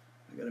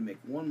 I got to make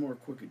one more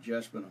quick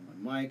adjustment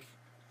on my mic.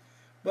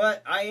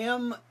 But I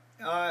am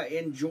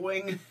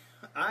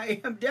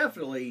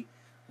definitely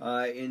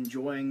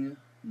enjoying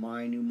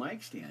my new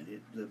mic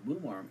stand. The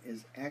boom arm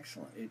is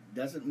excellent. It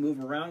doesn't move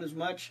around as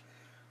much.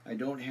 I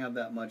don't have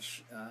that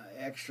much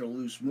extra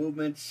loose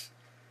movements.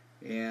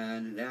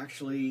 And it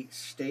actually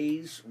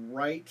stays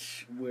right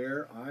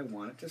where I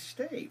want it to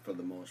stay, for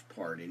the most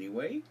part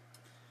anyway.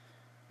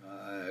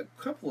 A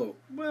couple of,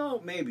 well,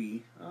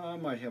 maybe, I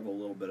might have a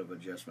little bit of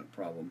adjustment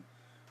problem,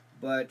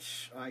 but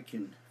I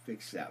can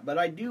fix that. But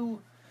I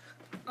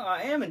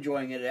am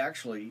enjoying it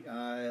actually.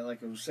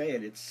 Like I was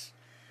saying,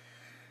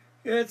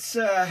 it's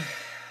a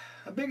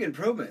big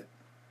improvement.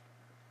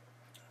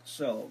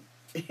 So,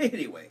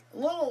 anyway, a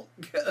little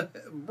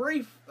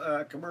brief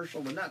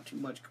commercial, but not too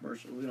much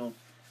commercial.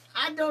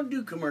 I don't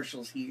do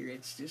commercials here.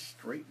 It's just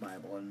straight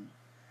Bible and,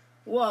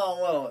 well,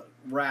 a little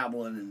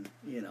rabbling and,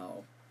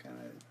 kind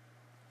of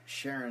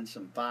sharing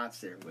some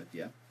thoughts there with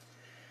you.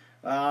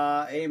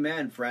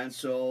 Amen, friends.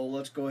 So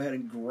let's go ahead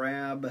and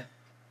grab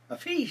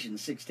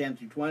Ephesians 6:10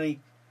 through 20.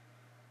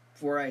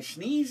 For I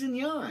sneeze and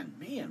yawn.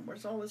 Man,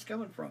 where's all this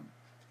coming from?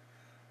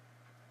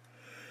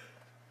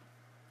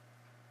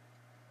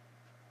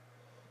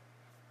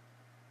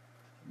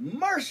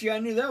 Mercy, I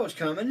knew that was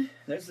coming.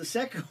 There's the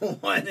second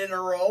one in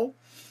a row.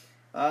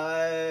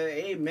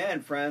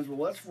 Amen, friends. Well,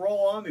 let's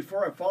roll on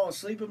before I fall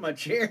asleep in my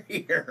chair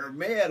here.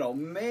 Man, oh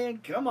man,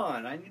 come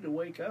on. I need to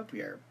wake up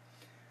here.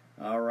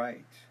 All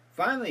right.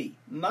 Finally,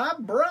 my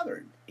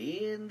brethren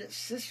and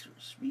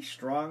sisters, be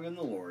strong in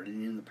the Lord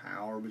and in the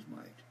power of His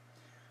might.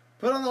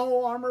 Put on the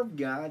whole armor of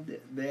God,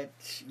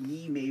 that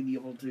ye may be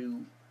able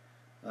to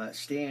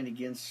stand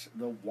against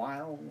the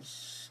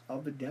wiles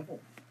of the devil.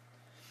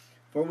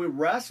 For we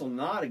wrestle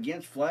not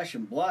against flesh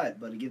and blood,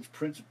 but against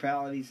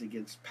principalities,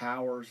 against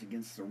powers,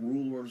 against the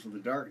rulers of the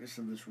darkness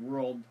of this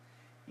world,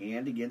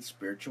 and against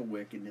spiritual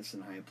wickedness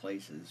in high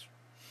places.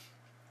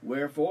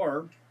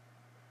 Wherefore,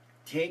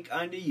 take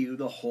unto you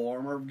the whole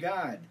armor of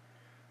God,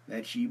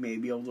 that ye may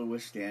be able to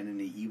withstand in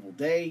the evil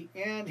day,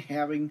 and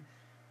having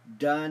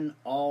done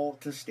all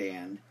to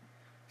stand,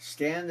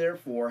 stand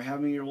therefore,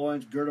 having your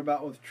loins girt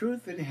about with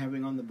truth, and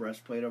having on the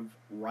breastplate of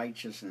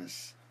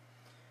righteousness,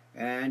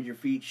 and your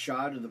feet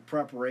shod with the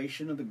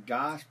preparation of the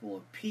gospel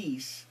of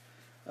peace,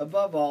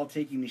 above all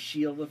taking the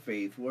shield of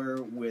faith,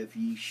 wherewith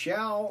ye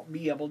shall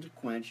be able to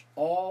quench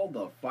all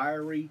the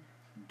fiery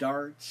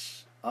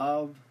darts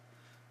of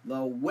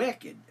the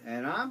wicked.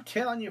 And I'm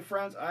telling you,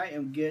 friends, I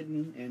am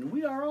getting, and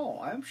we are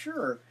all, I'm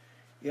sure,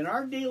 in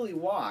our daily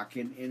walk,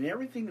 and in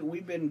everything that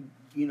we've been,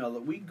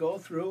 that we go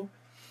through,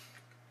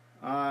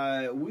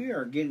 we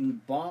are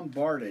getting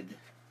bombarded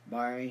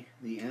by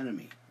the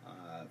enemy,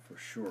 for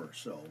sure.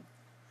 So,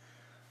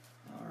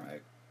 all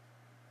right.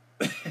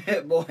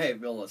 Boy, I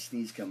feel a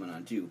sneeze coming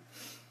on too.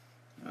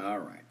 All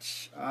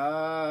right.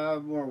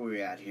 Where are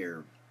we at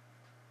here?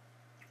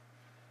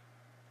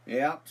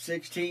 Yep,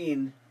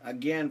 16.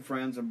 Again,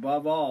 friends,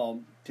 above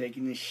all,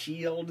 taking the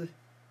shield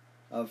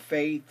of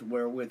faith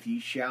wherewith ye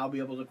shall be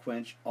able to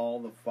quench all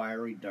the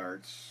fiery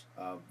darts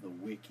of the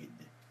wicked.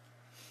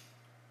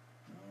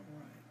 All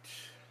right.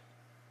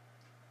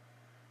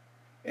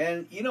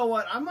 And you know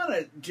what? I'm going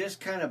to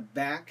just kind of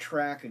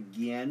backtrack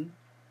again.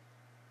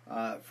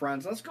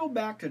 Friends, let's go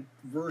back to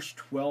verse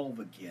 12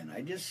 again.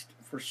 I just,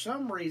 for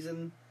some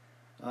reason,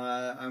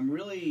 I'm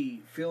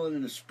really feeling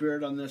in the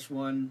spirit on this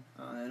one,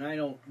 and I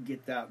don't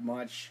get that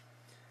much.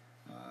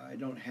 I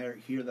don't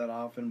hear that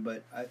often,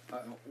 but I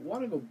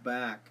want to go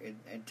back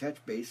and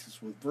touch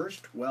bases with verse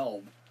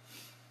 12,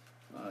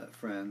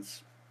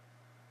 friends,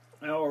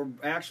 or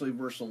actually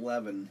verse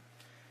 11.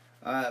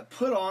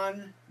 Put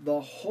on the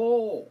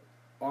whole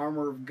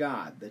armor of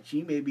God, that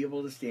ye may be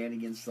able to stand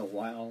against the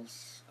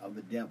wiles of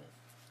the devil.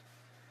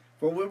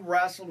 For we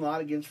wrestle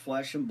not against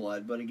flesh and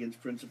blood, but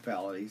against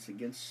principalities,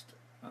 against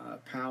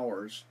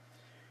powers,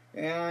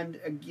 and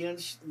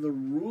against the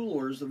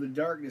rulers of the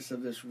darkness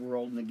of this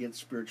world, and against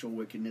spiritual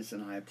wickedness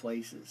in high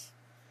places.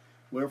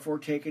 Wherefore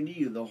take unto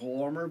you the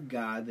whole armor of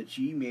God, that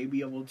ye may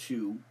be able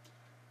to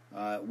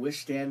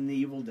withstand in the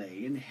evil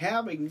day, and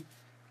having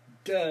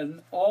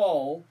done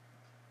all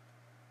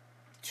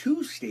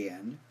to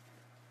stand,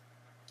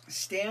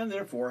 stand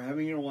therefore,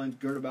 having your loins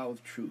girt about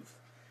with truth,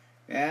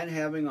 and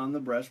having on the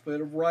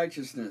breastplate of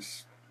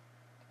righteousness,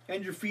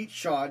 and your feet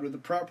shod with the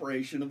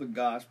preparation of the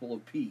gospel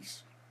of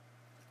peace.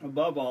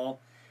 Above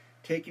all,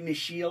 taking the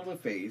shield of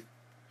faith,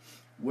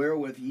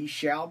 wherewith ye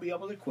shall be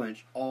able to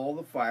quench all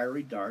the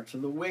fiery darts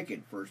of the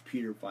wicked. 1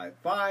 Peter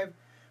 5:5,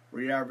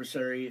 where your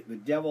adversary, the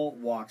devil,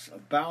 walks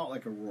about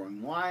like a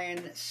roaring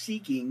lion,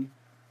 seeking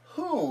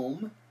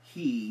whom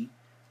he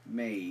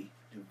may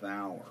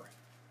devour.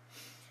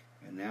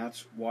 And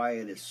that's why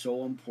it is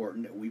so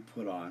important that we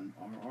put on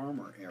our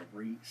armor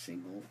every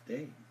single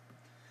day.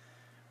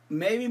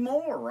 Maybe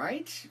more,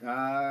 right?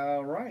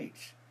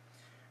 Right.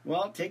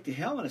 Well, take the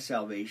helmet of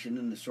salvation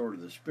and the sword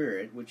of the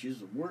Spirit, which is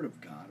the Word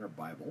of God, our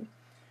Bible,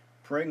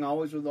 praying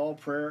always with all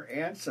prayer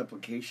and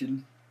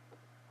supplication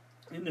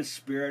in the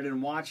Spirit,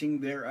 and watching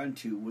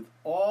thereunto with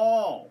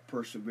all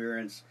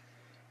perseverance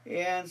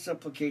and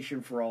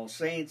supplication for all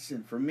saints,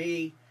 and for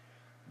me,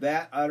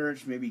 that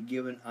utterance may be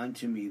given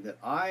unto me, that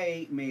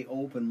I may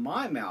open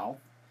my mouth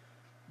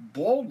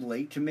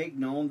boldly to make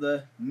known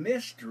the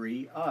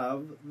mystery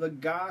of the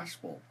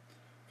gospel,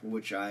 for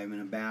which I am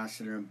an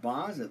ambassador in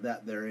bonds,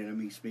 that their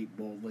enemies speak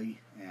boldly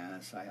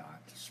as I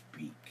ought to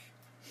speak.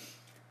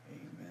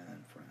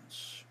 Amen,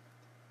 friends.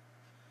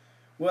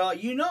 Well,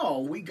 you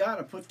know, we got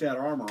to put that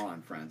armor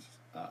on, friends.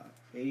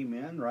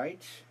 Amen,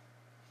 right?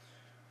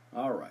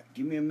 All right,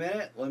 give me a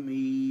minute. Let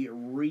me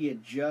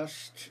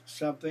readjust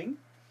something.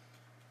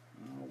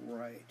 All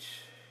right.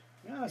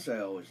 As I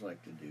always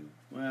like to do.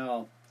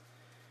 Well,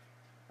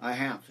 I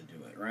have to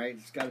do it, right?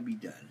 It's got to be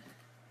done.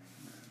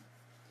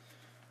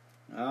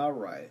 Amen. All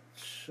right.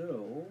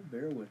 So,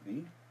 bear with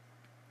me.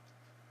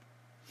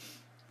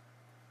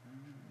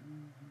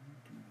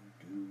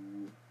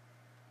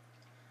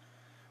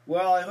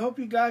 Well, I hope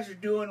you guys are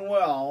doing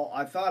well.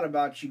 I thought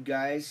about you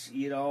guys,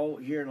 you know,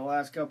 here in the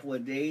last couple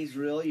of days,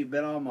 really. You've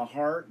been on my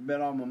heart,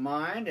 been on my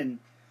mind, and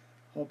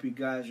hope you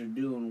guys are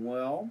doing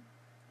well.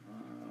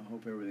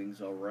 Hope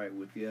everything's all right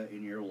with you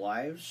in your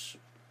lives.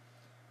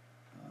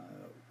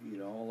 You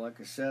know,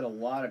 like I said, a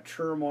lot of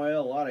turmoil,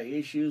 a lot of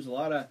issues, a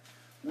lot of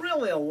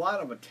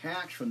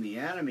attacks from the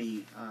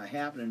enemy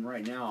happening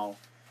right now.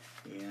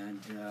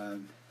 And,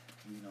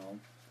 you know,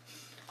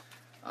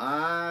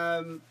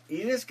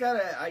 you just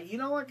gotta, you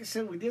know, like I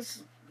said, we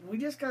just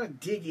gotta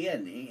dig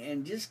in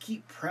and just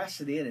keep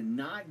pressing in and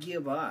not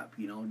give up,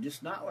 you know,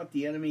 just not let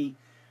the enemy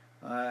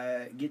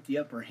get the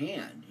upper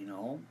hand, you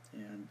know,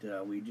 and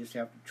we just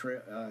have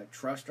to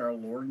trust our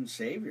Lord and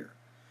Savior,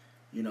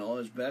 you know,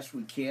 as best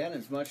we can,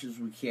 as much as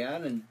we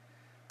can,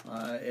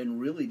 and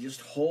really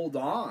just hold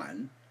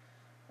on,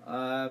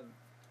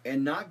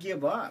 and not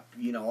give up.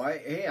 You know,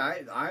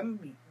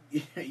 I'm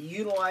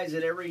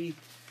utilizing every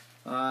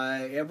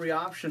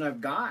option I've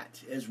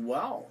got as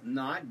well.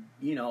 Not,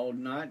 you know,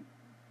 not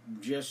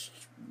just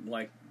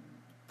like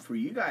for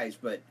you guys,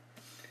 but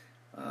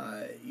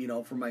you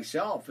know, for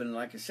myself, and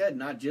like I said,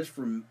 not just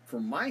for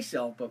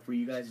myself, but for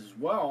you guys as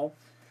well.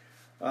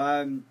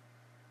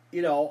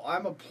 You know,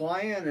 I'm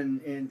applying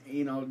and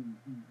you know,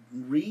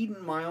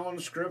 reading my own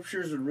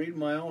scriptures and reading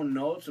my own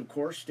notes. Of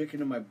course, sticking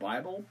to my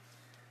Bible.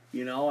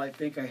 You know, I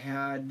think I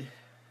had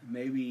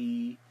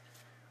maybe,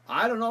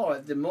 I don't know,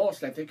 at the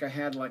most, I think I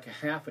had like a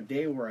half a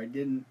day where I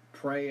didn't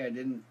pray, I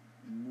didn't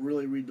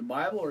really read the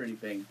Bible or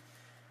anything.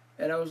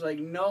 And I was like,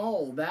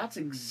 no, that's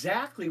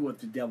exactly what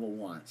the devil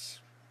wants.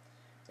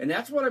 And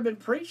that's what I've been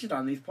preaching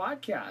on these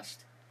podcasts.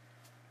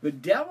 The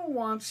devil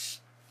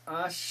wants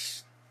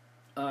us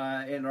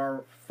and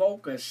our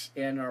focus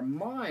and our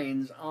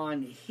minds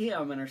on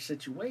him and our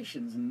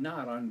situations,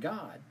 not on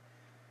God.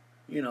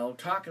 You know,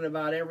 talking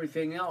about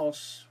everything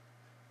else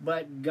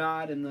but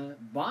God and the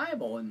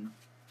Bible, and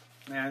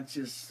that's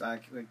just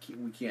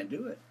we can't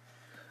do it.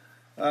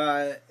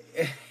 And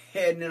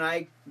then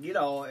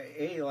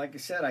hey, like I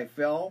said, I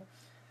fell.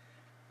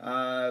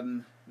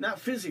 Not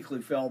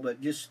physically fell,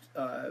 but just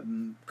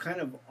kind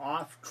of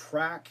off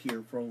track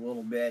here for a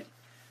little bit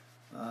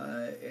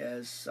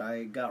as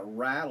I got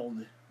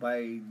rattled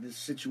by this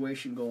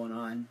situation going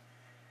on.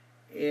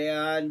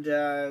 And,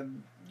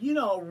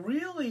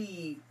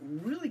 really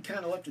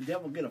kind of let the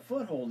devil get a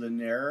foothold in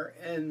there.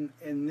 And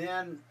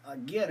then,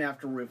 again,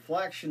 after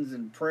reflections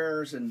and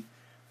prayers and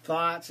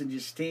thoughts and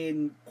just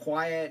staying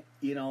quiet,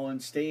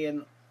 and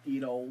staying,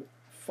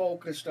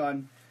 focused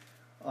on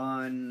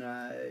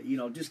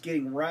just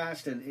getting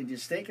rest and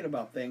just thinking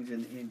about things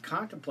and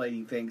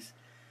contemplating things,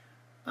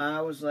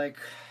 I was like,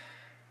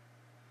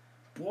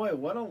 boy,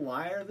 what a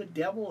liar the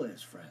devil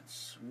is,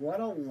 friends. What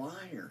a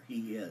liar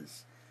he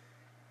is.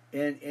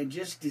 And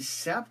just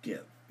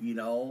deceptive,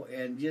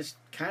 and just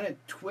kind of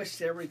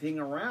twists everything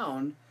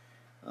around.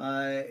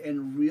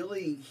 And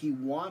really, he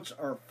wants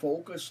our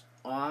focus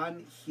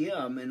on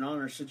him and on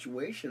our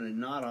situation and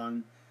not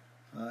on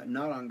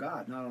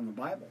God, not on the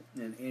Bible.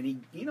 And he,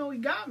 he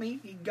got me.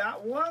 He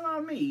got one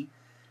on me,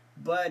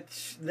 but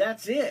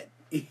that's it.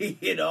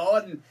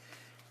 And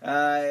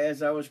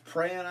as I was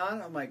praying on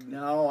it, I'm like,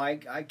 no, I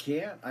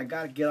can't. I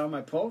got to get on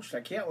my post. I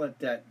can't let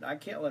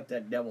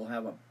that devil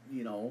have a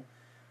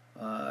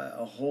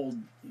hold,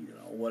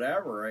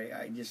 whatever.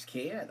 I just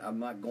can't. I'm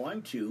not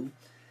going to.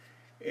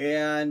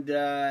 And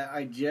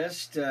I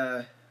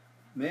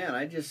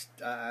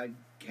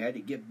had to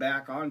get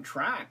back on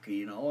track,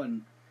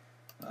 and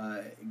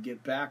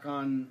get back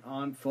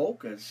on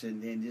focus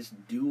and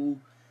just do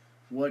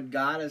what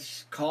God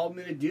has called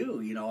me to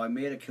do. I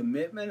made a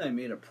commitment, I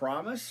made a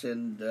promise,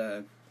 and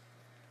I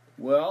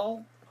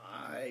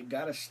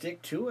got to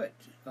stick to it.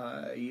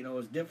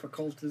 As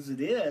difficult as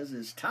it is,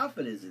 as tough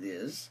as it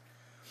is,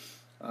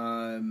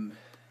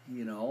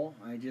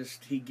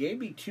 he gave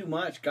me too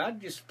much.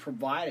 God just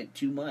provided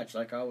too much,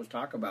 like I always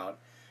talk about.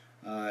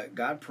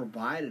 God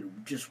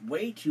provided just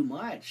way too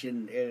much,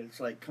 and it's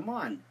like, come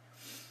on.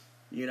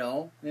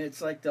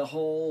 It's like the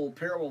whole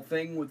parable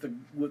thing with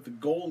the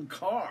gold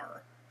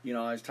car.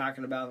 I was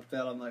talking about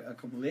that on a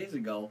couple of days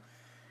ago,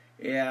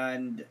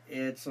 and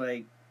it's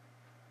like,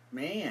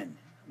 man,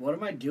 what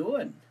am I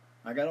doing?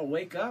 I got to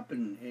wake up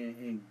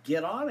and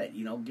get on it.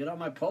 Get on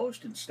my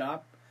post and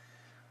stop.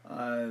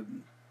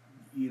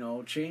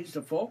 Change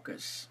the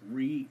focus.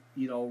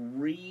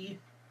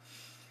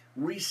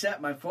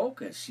 Reset my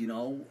focus.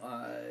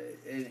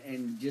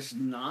 And just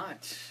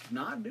not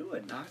do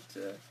it.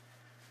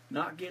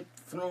 Not get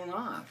thrown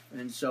off.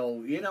 And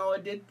so,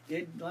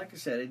 like I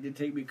said, it did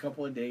take me a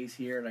couple of days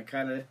here, and I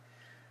kind of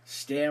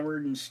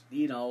stammered and,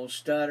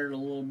 stuttered a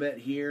little bit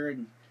here,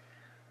 and,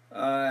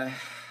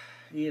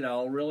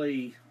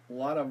 really a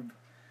lot of,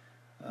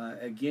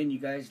 again, you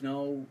guys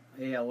know,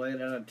 hey, I laid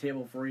it on the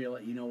table for you,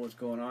 let you know what's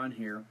going on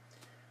here.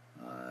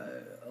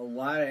 A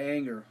lot of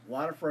anger, a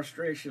lot of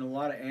frustration, a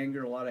lot of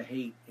anger, a lot of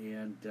hate,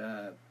 and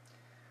I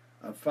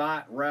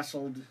fought,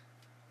 wrestled,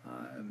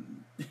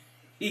 and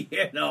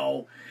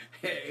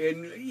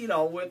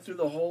went through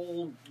the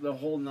whole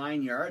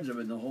 9 yards of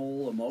it, the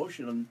whole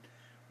emotion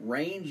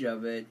range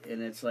of it,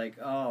 and it's like,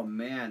 oh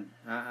man,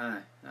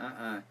 I'm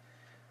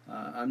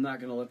not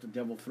going to let the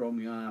devil throw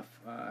me off.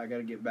 I got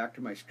to get back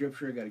to my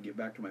scripture. I got to get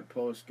back to my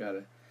post. Got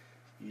to,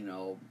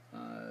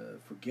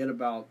 forget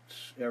about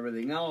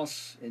everything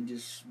else and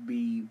just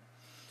be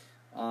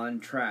on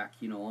track,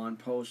 on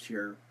post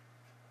here.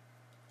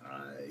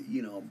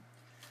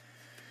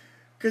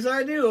 Because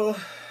I do.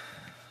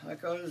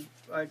 Like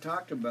I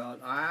talked about,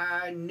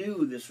 I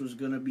knew this was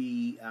going to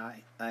be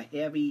a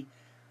heavy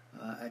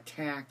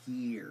attack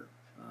year.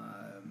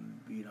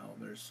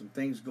 There's some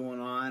things going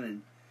on,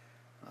 and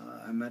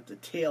I'm at the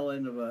tail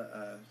end of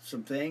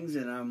some things,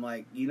 and I'm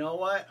like, you know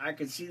what? I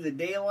can see the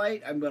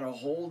daylight. I'm going to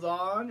hold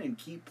on and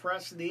keep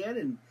pressing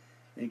in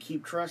and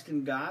keep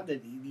trusting God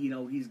that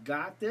He's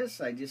got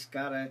this. I just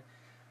got to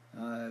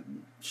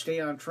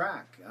stay on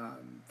track,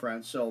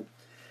 friends. So,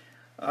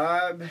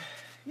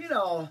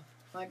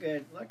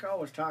 like I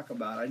always talk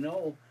about, I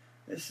know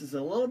this is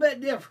a little bit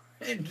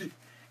different,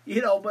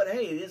 but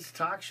hey, this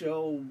talk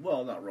show,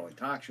 well, not really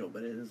talk show,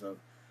 but it is a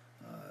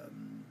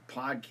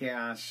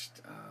podcast,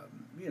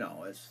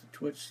 as the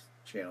Twitch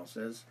channel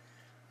says,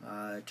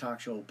 talk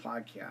show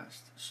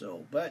podcast.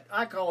 So, but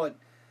I call it,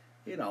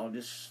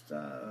 just,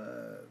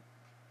 talk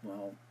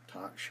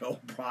show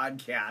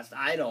podcast.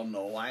 I don't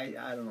know. I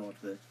don't know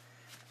what the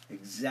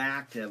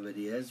exact of it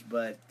is,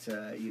 but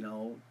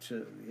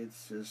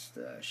it's just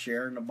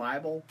sharing the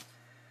Bible,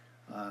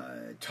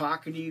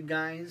 talking to you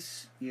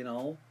guys,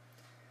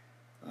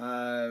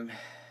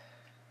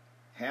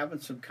 having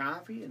some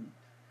coffee and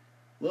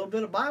a little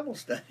bit of Bible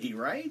study,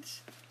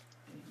 right?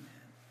 Amen.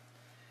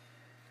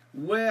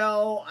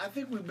 Well, I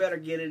think we better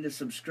get into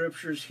some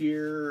scriptures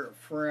here,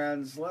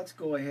 friends. Let's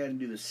go ahead and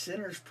do the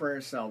Sinner's Prayer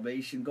of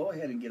Salvation. Go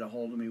ahead and get a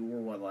hold of me,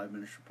 Worldwide Live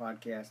Ministry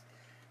Podcast.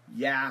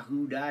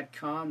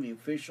 Yahoo.com, the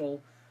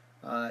official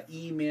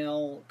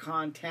email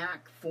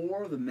contact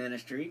for the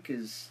ministry,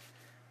 because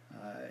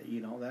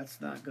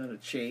that's not going to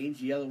change.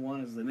 The other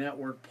one is the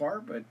network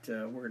part, but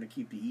we're going to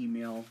keep the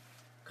email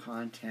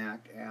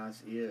contact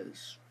as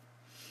is.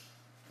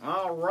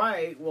 All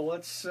right, well,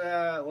 let's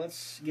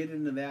get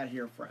into that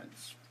here,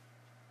 friends.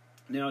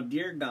 Now,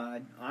 dear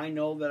God, I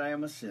know that I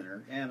am a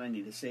sinner and I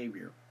need a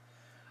Savior.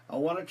 I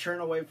want to turn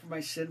away from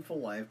my sinful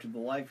life to the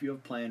life you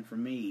have planned for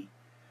me.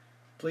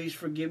 Please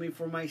forgive me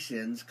for my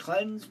sins,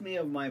 cleanse me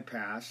of my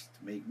past,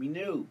 make me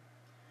new.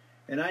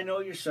 And I know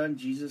your Son,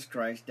 Jesus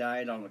Christ,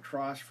 died on the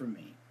cross for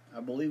me. I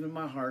believe in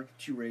my heart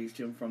that you raised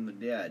him from the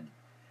dead.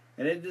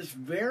 And at this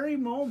very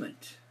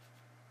moment,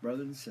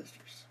 brothers and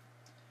sisters,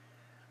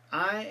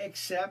 I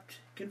accept,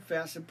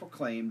 confess, and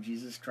proclaim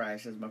Jesus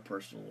Christ as my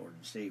personal Lord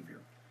and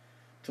Savior,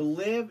 to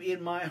live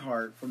in my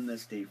heart from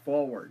this day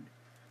forward.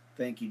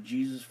 Thank you,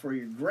 Jesus, for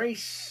your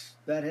grace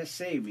that has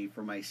saved me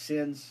from my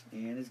sins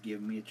and has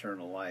given me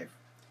eternal life.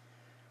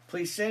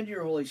 Please send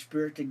your Holy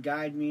Spirit to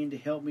guide me and to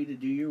help me to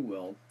do your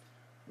will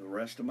the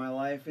rest of my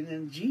life. And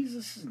in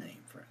Jesus'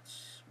 name,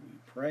 friends, we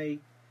pray.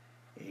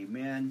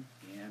 Amen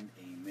and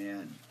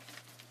amen.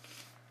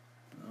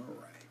 All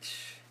right.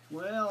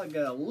 Well, I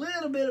got a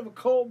little bit of a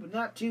cold, but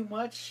not too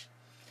much.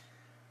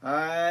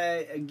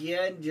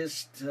 Again,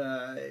 just,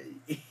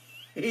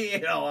 you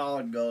know how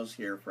it goes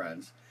here,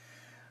 friends.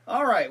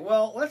 All right,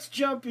 well, let's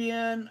jump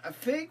in. I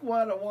think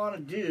what I want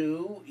to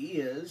do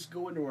is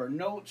go into our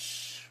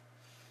notes.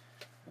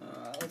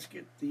 Let's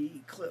get the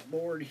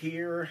clipboard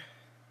here.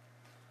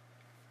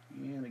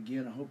 And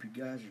again, I hope you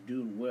guys are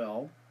doing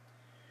well.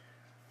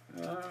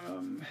 Let's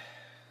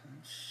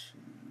see.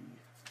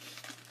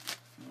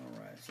 All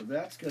right, so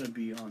that's going to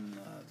be on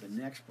the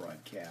next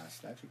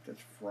broadcast. I think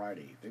that's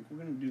Friday. I think we're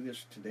going to do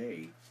this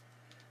today,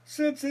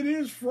 since it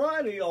is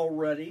Friday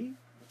already.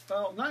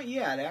 Well, not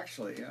yet,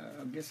 actually.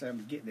 I guess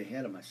I'm getting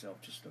ahead of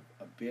myself just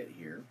a bit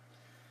here.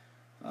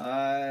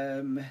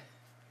 Amen.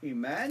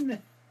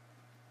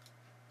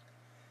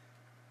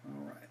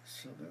 All right,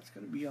 so that's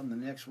going to be on the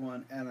next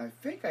one, and I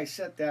think I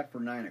set that for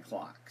 9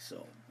 o'clock,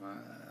 so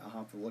I'll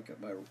have to look at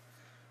my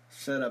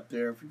setup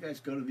there. If you guys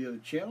go to the other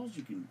channels,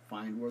 you can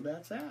find where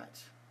that's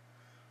at.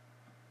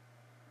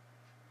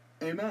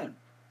 Amen.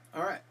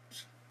 All right,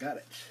 got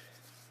it.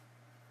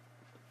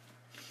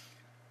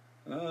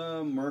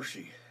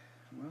 Mercy.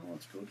 Well,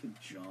 let's go to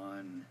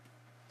John.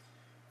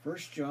 1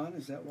 John,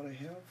 is that what I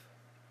have?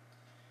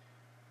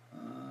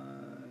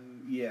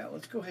 Yeah,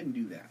 let's go ahead and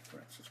do that,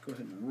 friends. Let's go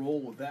ahead and roll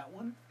with that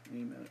one.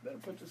 Amen. I better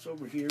put this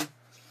over here.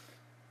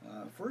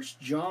 1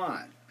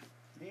 John.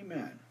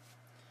 Amen.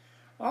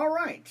 All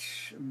right.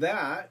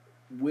 That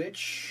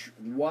which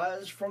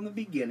was from the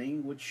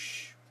beginning,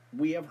 which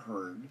we have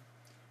heard,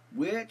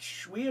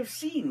 which we have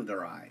seen with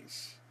our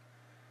eyes,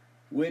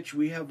 which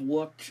we have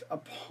looked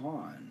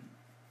upon,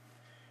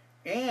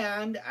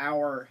 and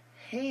our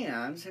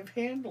hands have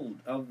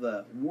handled of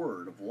the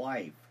word of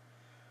life.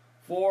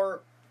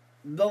 For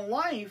the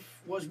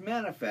life was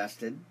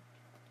manifested,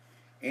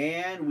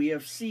 and we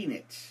have seen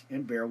it,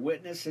 and bear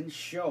witness and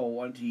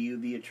show unto you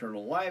the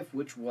eternal life,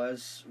 which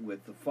was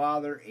with the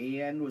Father,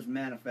 and was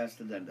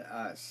manifested unto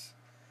us.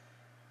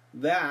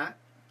 That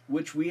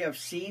which we have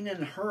seen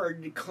and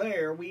heard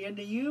declare we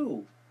unto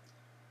you,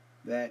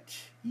 that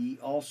ye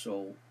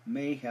also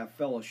may have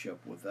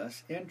fellowship with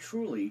us. And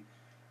truly,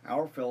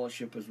 our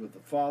fellowship is with the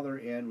Father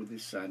and with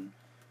His Son,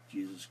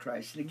 Jesus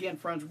Christ. And again,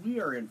 friends,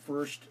 we are in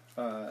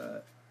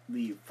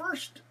the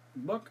first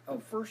book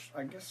of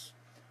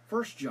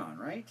First John,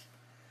 right?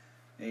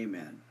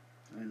 Amen.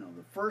 I know,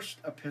 the first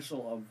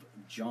epistle of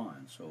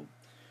John. So,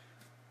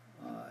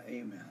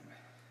 amen.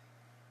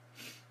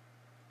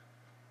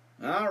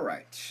 All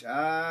right.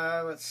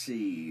 Let's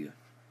see.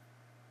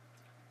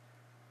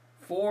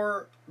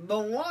 For the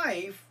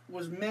life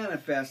was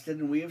manifested,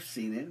 and we have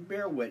seen it, and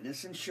bear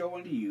witness, and show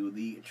unto you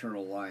the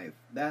eternal life.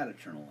 That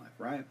eternal life,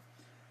 right?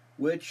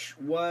 Which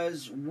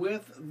was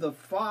with the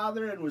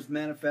Father, and was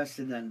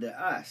manifested unto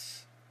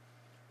us.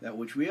 That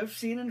which we have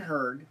seen and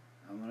heard,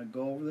 I'm going to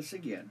go over this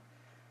again,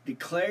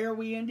 declare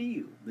we unto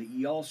you, that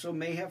ye also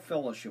may have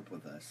fellowship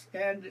with us.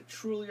 And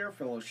truly our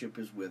fellowship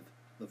is with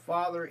the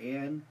Father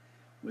and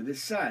with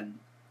His Son,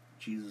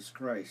 Jesus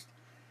Christ.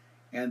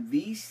 And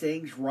these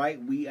things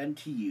write we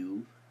unto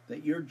you,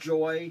 that your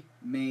joy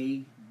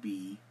may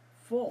be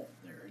full.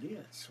 There it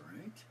is,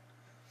 right?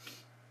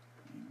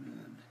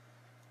 Amen.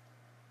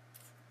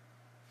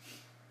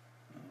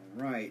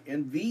 All right.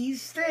 And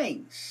these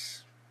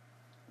things,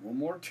 one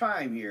more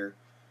time here,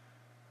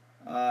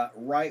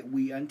 write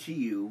we unto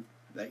you,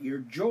 that your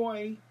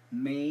joy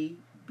may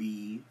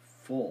be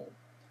full.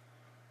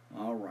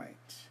 All right.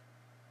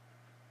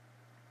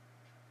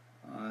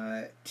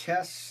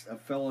 Tests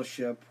of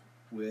fellowship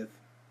with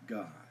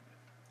God.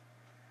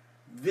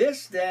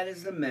 This then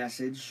is the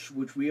message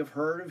which we have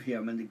heard of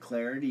Him and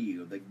declare to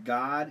you, that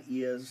God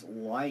is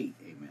light.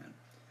 Amen.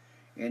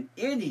 And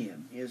in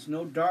Him is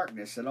no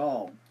darkness at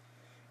all.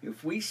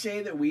 If we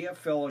say that we have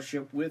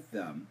fellowship with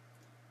them,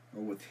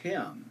 or with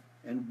Him,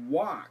 and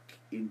walk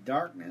in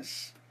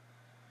darkness,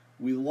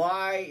 we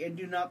lie and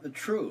do not the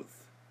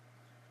truth.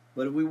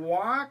 But if we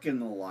walk in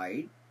the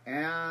light,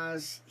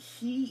 as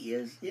he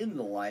is in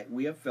the light,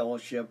 we have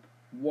fellowship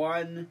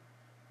one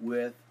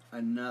with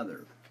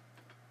another.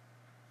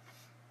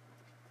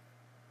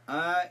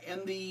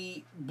 And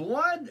the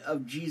blood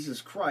of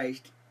Jesus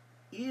Christ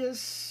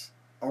is,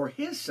 or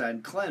his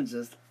Son,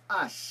 cleanseth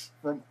us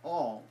from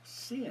all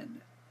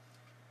sin.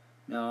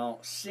 Now,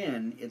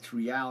 sin, its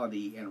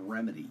reality and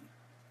remedy.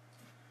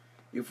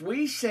 If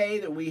we say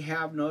that we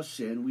have no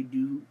sin, we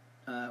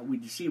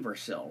deceive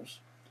ourselves,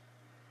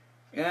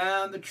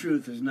 and the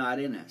truth is not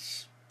in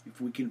us.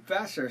 If we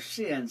confess our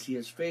sins, he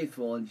is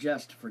faithful and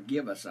just to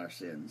forgive us our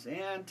sins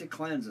and to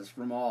cleanse us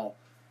from all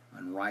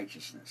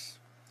unrighteousness.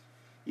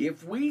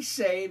 If we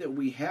say that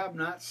we have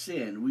not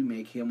sinned, we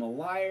make him a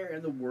liar,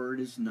 and the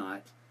word is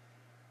not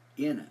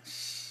in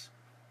us.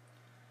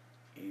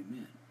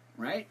 Amen.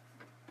 Right?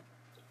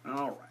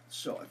 All right.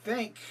 So I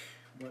think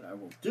what I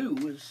will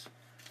do is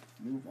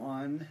move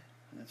on.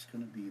 That's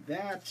going to be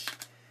that.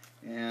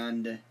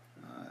 And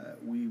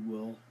we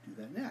will do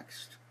that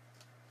next.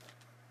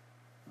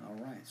 All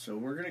right. So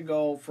we're going to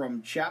go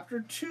from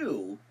chapter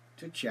 2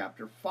 to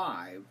chapter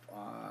 5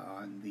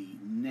 on the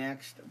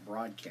next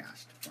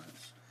broadcast,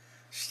 friends.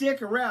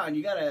 Stick around.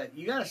 You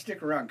gotta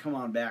stick around. Come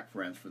on back,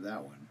 friends, for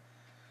that one.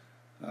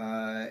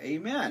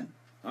 Amen.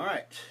 All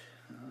right.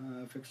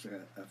 Fix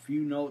a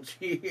few notes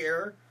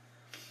here.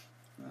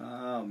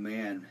 Oh,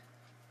 man.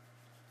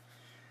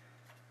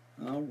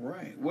 All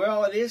right.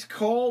 Well, it is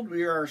cold.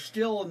 We are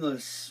still in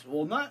the,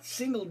 well, not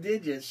single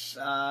digits.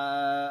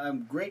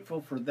 I'm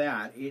grateful for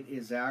that. It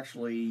is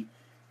actually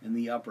in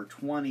the upper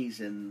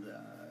 20s and,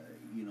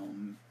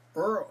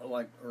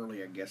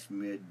 early, I guess,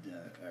 mid,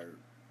 or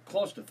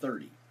close to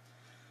 30.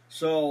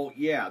 So,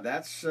 yeah,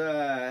 that's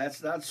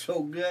not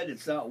so good.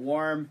 It's not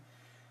warm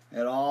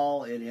at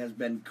all. It has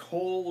been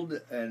cold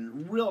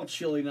and real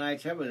chilly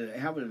nights. Having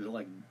to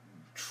like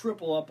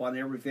triple up on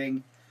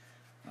everything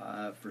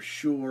for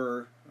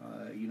sure.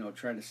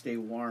 Trying to stay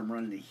warm,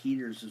 running the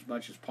heaters as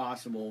much as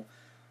possible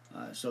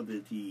so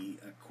that the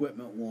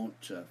equipment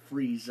won't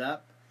freeze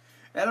up.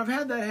 And I've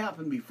had that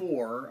happen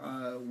before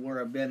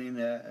where I've been in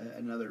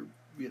another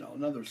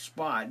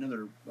spot,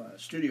 another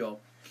studio,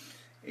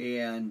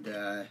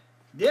 and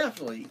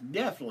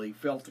definitely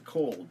felt the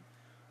cold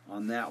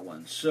on that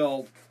one.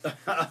 So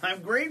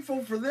I'm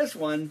grateful for this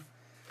one,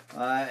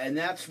 and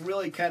that's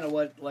really kind of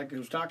what, like I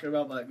was talking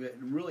about, like it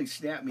really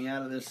snapped me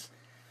out of this.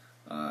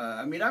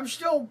 I'm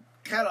still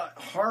kind of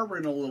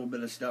harboring a little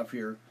bit of stuff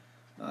here,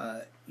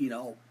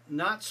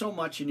 not so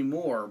much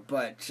anymore,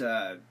 but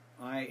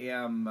I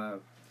am,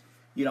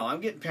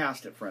 I'm getting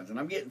past it, friends, and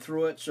I'm getting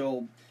through it.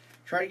 So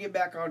try to get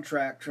back on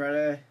track.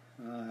 I'm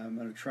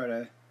going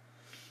to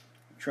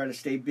try to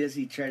stay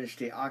busy, try to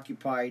stay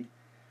occupied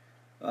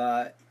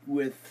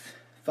with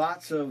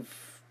thoughts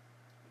of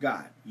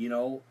God,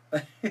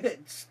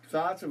 it's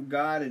thoughts of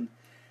God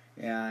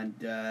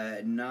and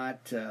not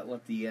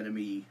let the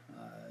enemy,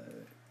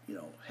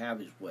 have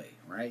his way,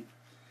 right?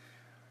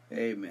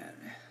 Amen.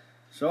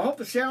 So I hope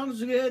the sound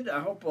is good.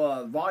 I hope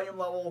volume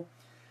level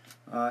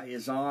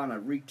is on. I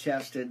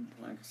retested.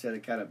 Like I said, I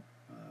kind of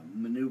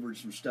maneuvered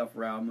some stuff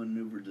around,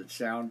 maneuvered the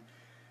sound,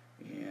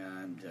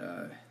 and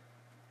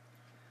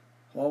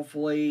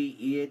hopefully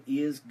it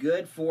is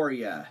good for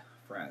you,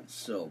 friends.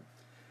 So,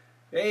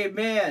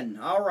 amen.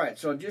 All right,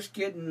 so just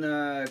getting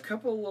a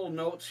couple of little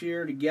notes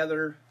here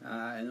together,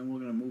 and then we're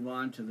going to move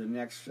on to the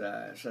next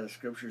set of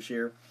scriptures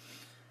here.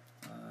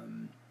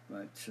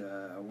 But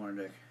I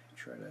wanted to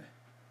try to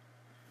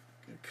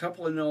get a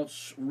couple of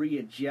notes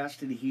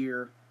readjusted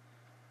here,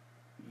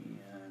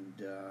 and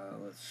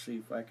let's see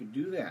if I could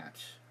do that.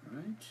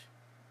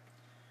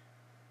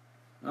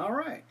 All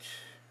right.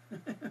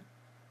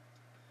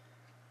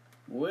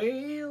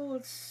 Well,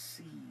 let's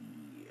see.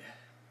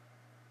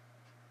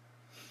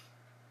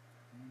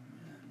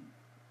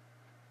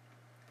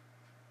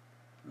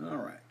 All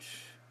right.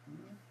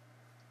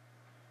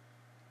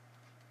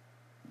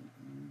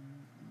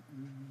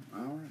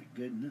 All right,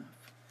 good enough.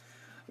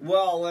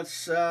 Well,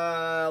 let's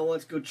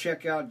go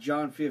check out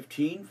John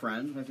 15,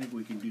 friends. I think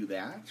we can do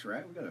that,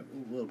 right? We've got a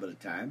little bit of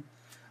time.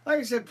 Like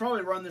I said,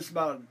 probably run this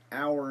about an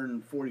hour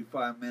and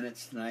 45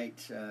 minutes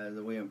tonight.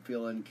 The way I'm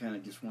feeling, kind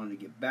of just wanted to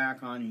get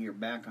back on here,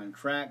 back on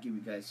track. Give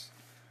you guys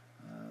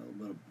a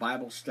little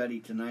Bible study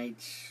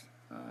tonight.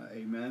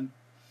 Amen.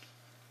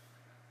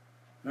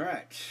 All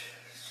right.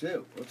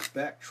 So let's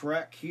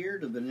backtrack here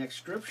to the next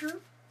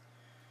scripture,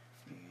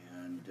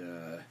 and I'm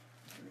going to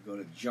go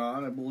to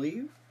John, I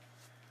believe.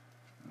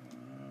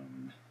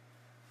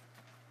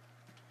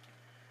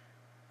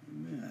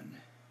 Amen.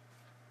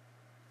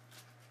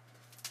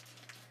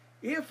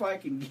 If I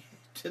can get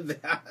to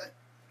that.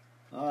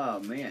 Oh,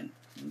 man.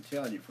 I'm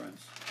telling you, friends.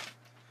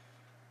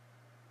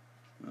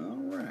 All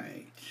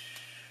right.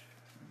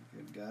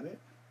 Good, got it.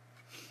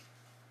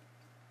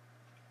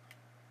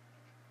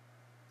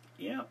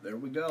 Yeah, there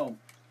we go.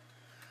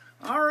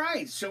 All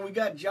right, so we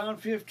got John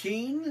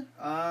 15.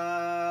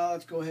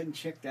 Let's go ahead and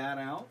check that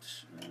out.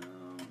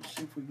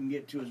 See if we can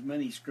get to as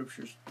many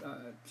scriptures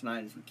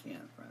tonight as we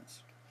can,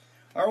 friends.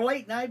 our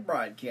late night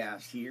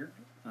broadcast here.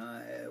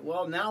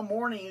 Now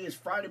morning, it is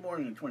Friday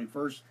morning the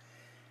 21st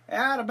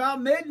at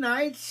about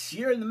midnight.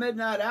 You're in the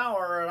midnight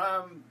hour, and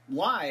I'm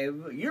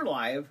live. You're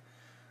live,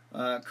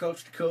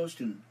 coast to coast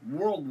and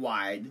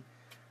worldwide.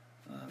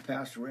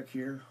 Pastor Rick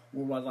here,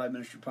 Worldwide Live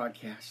Ministry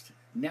Podcast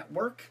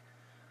Network,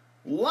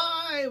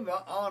 live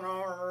on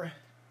our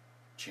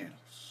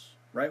channels,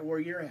 right where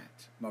you're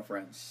at, my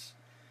friends.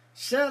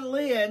 Settle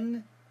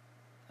in.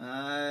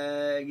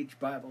 Get your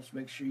Bibles.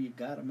 Make sure you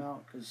got them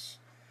out, because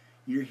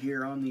you're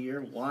here on the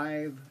air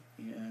live,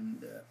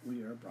 and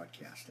we are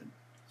broadcasting.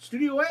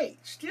 Studio A,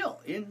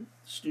 still in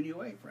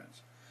Studio A,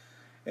 friends.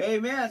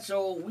 Amen.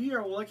 So we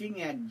are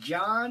looking at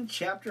John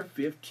chapter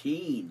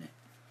 15.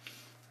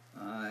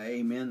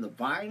 Amen. The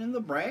vine and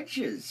the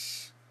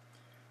branches.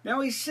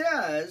 Now he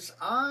says,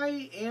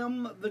 I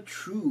am the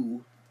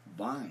true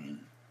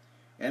vine,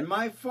 and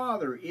my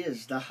Father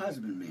is the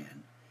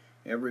husbandman.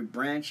 Every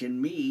branch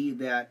in me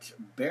that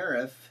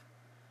beareth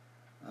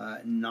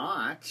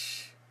not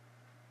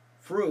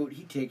fruit,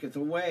 he taketh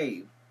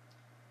away.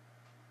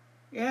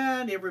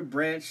 And every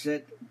branch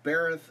that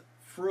beareth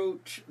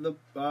fruit,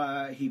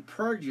 he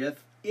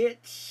purgeth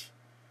it,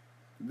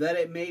 that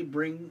it may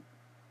bring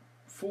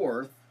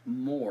forth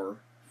more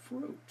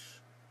fruit.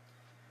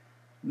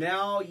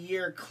 Now ye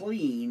are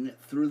clean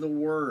through the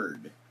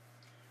word,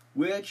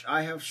 which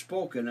I have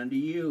spoken unto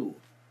you.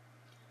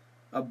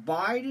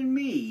 Abide in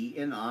me,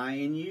 and I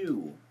in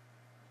you.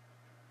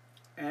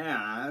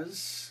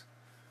 As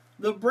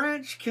the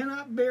branch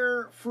cannot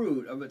bear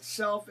fruit of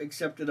itself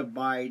except it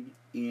abide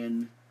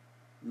in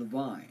the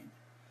vine,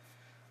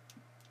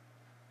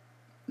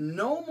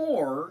 no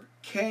more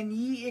can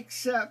ye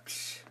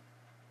except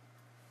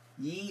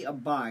ye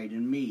abide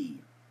in me.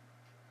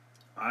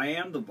 I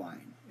am the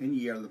vine, and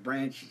ye are the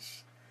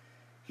branches.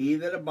 He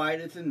that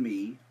abideth in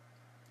me,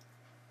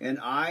 and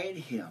I in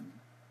him,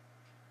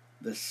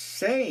 the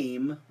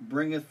same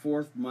bringeth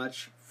forth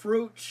much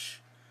fruit.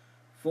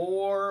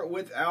 For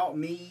without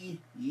me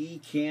ye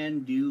can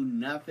do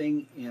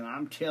nothing. And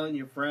I'm telling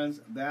you, friends,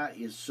 that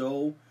is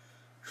so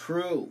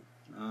true.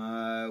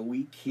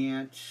 We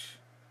can't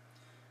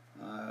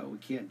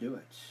do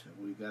it.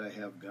 We gotta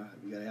have God.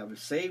 We gotta have a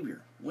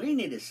Savior. We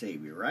need a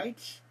Savior, right?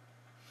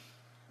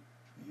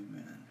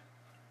 Amen.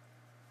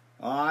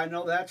 I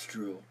know that's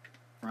true,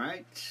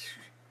 right?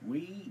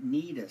 We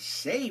need a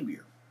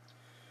Savior.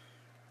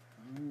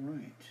 All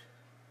right.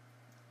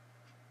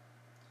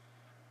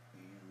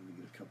 And let me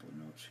get a couple of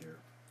notes here.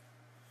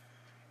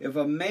 If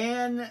a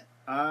man,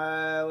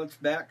 let's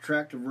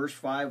backtrack to verse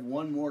 5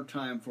 one more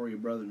time for you,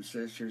 brothers and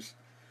sisters.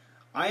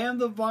 I am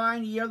the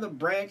vine, ye are the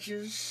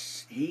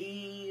branches.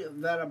 He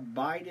that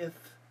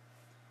abideth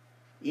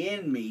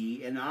in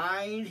me, and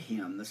I in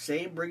him, the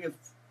same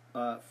bringeth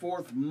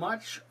forth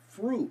much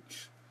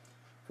fruit.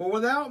 For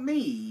without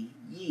me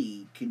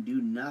ye can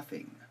do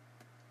nothing.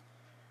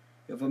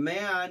 If a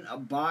man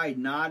abide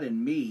not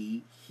in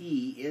me,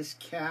 he is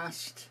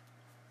cast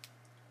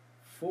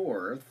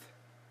forth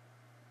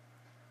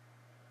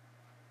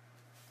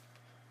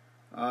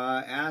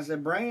as a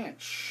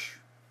branch,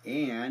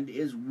 and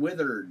is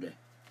withered.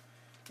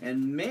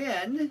 And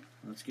men,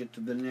 let's get to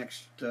the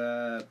next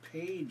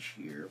page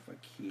here, if I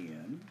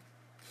can.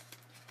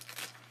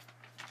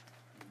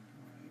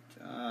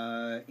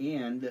 All right.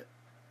 And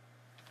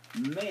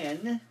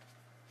men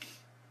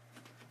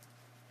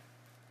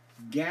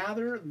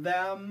gather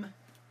them.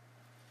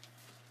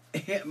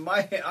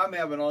 I'm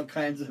having all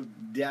kinds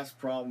of desk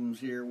problems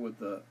here with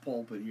the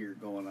pulpit here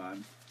going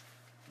on.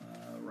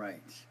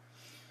 Right.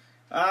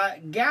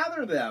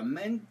 Gather them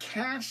and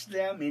cast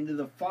them into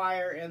the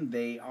fire, and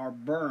they are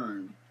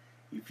burned.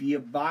 If ye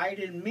abide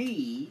in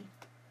me,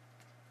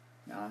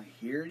 now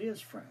here it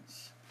is,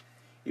 friends.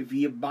 If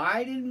ye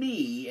abide in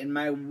me, and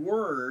my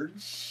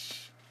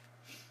words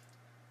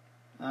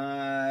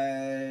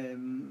are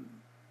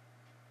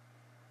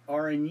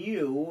in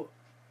you,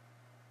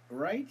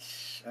 right?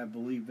 I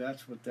believe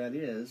that's what that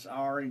is.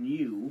 Are in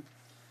you.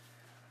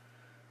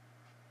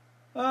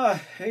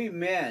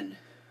 Amen.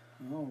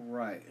 All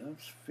right,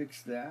 let's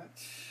fix that.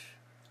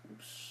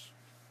 Oops.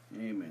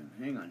 Amen.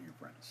 Hang on here,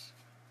 friends.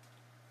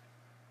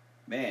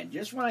 Man,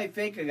 just when I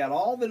think I got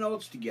all the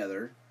notes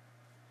together,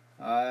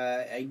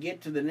 I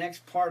get to the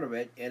next part of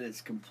it, and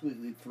it's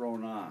completely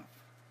thrown off.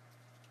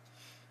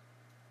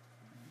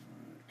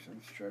 All right, so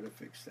let's try to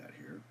fix that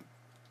here.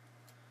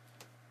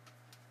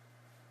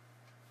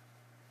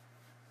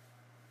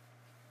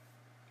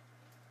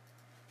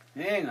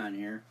 Hang on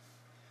here.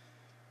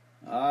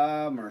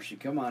 Mercy,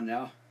 come on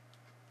now.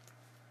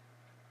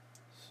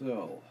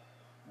 So,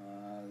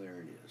 there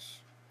it is.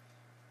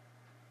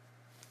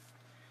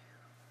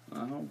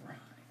 All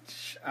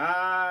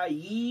right.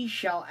 Ye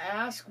shall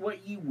ask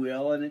what ye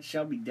will, and it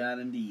shall be done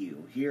unto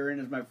you. Herein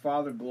is my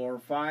Father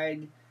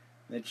glorified,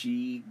 that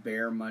ye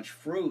bear much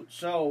fruit.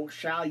 So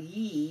shall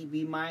ye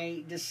be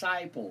my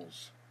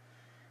disciples.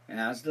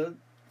 As the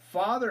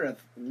Father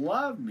hath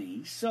loved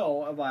me,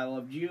 so have I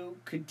loved you.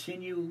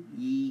 Continue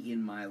ye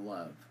in my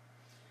love.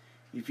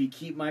 If ye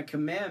keep my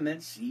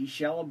commandments, ye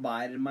shall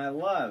abide in my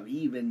love,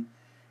 even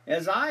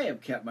as I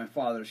have kept my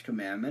Father's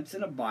commandments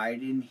and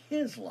abide in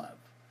his love.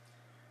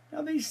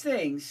 Now these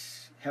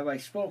things have I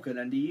spoken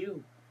unto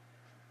you,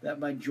 that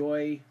my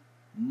joy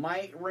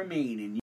might remain in you,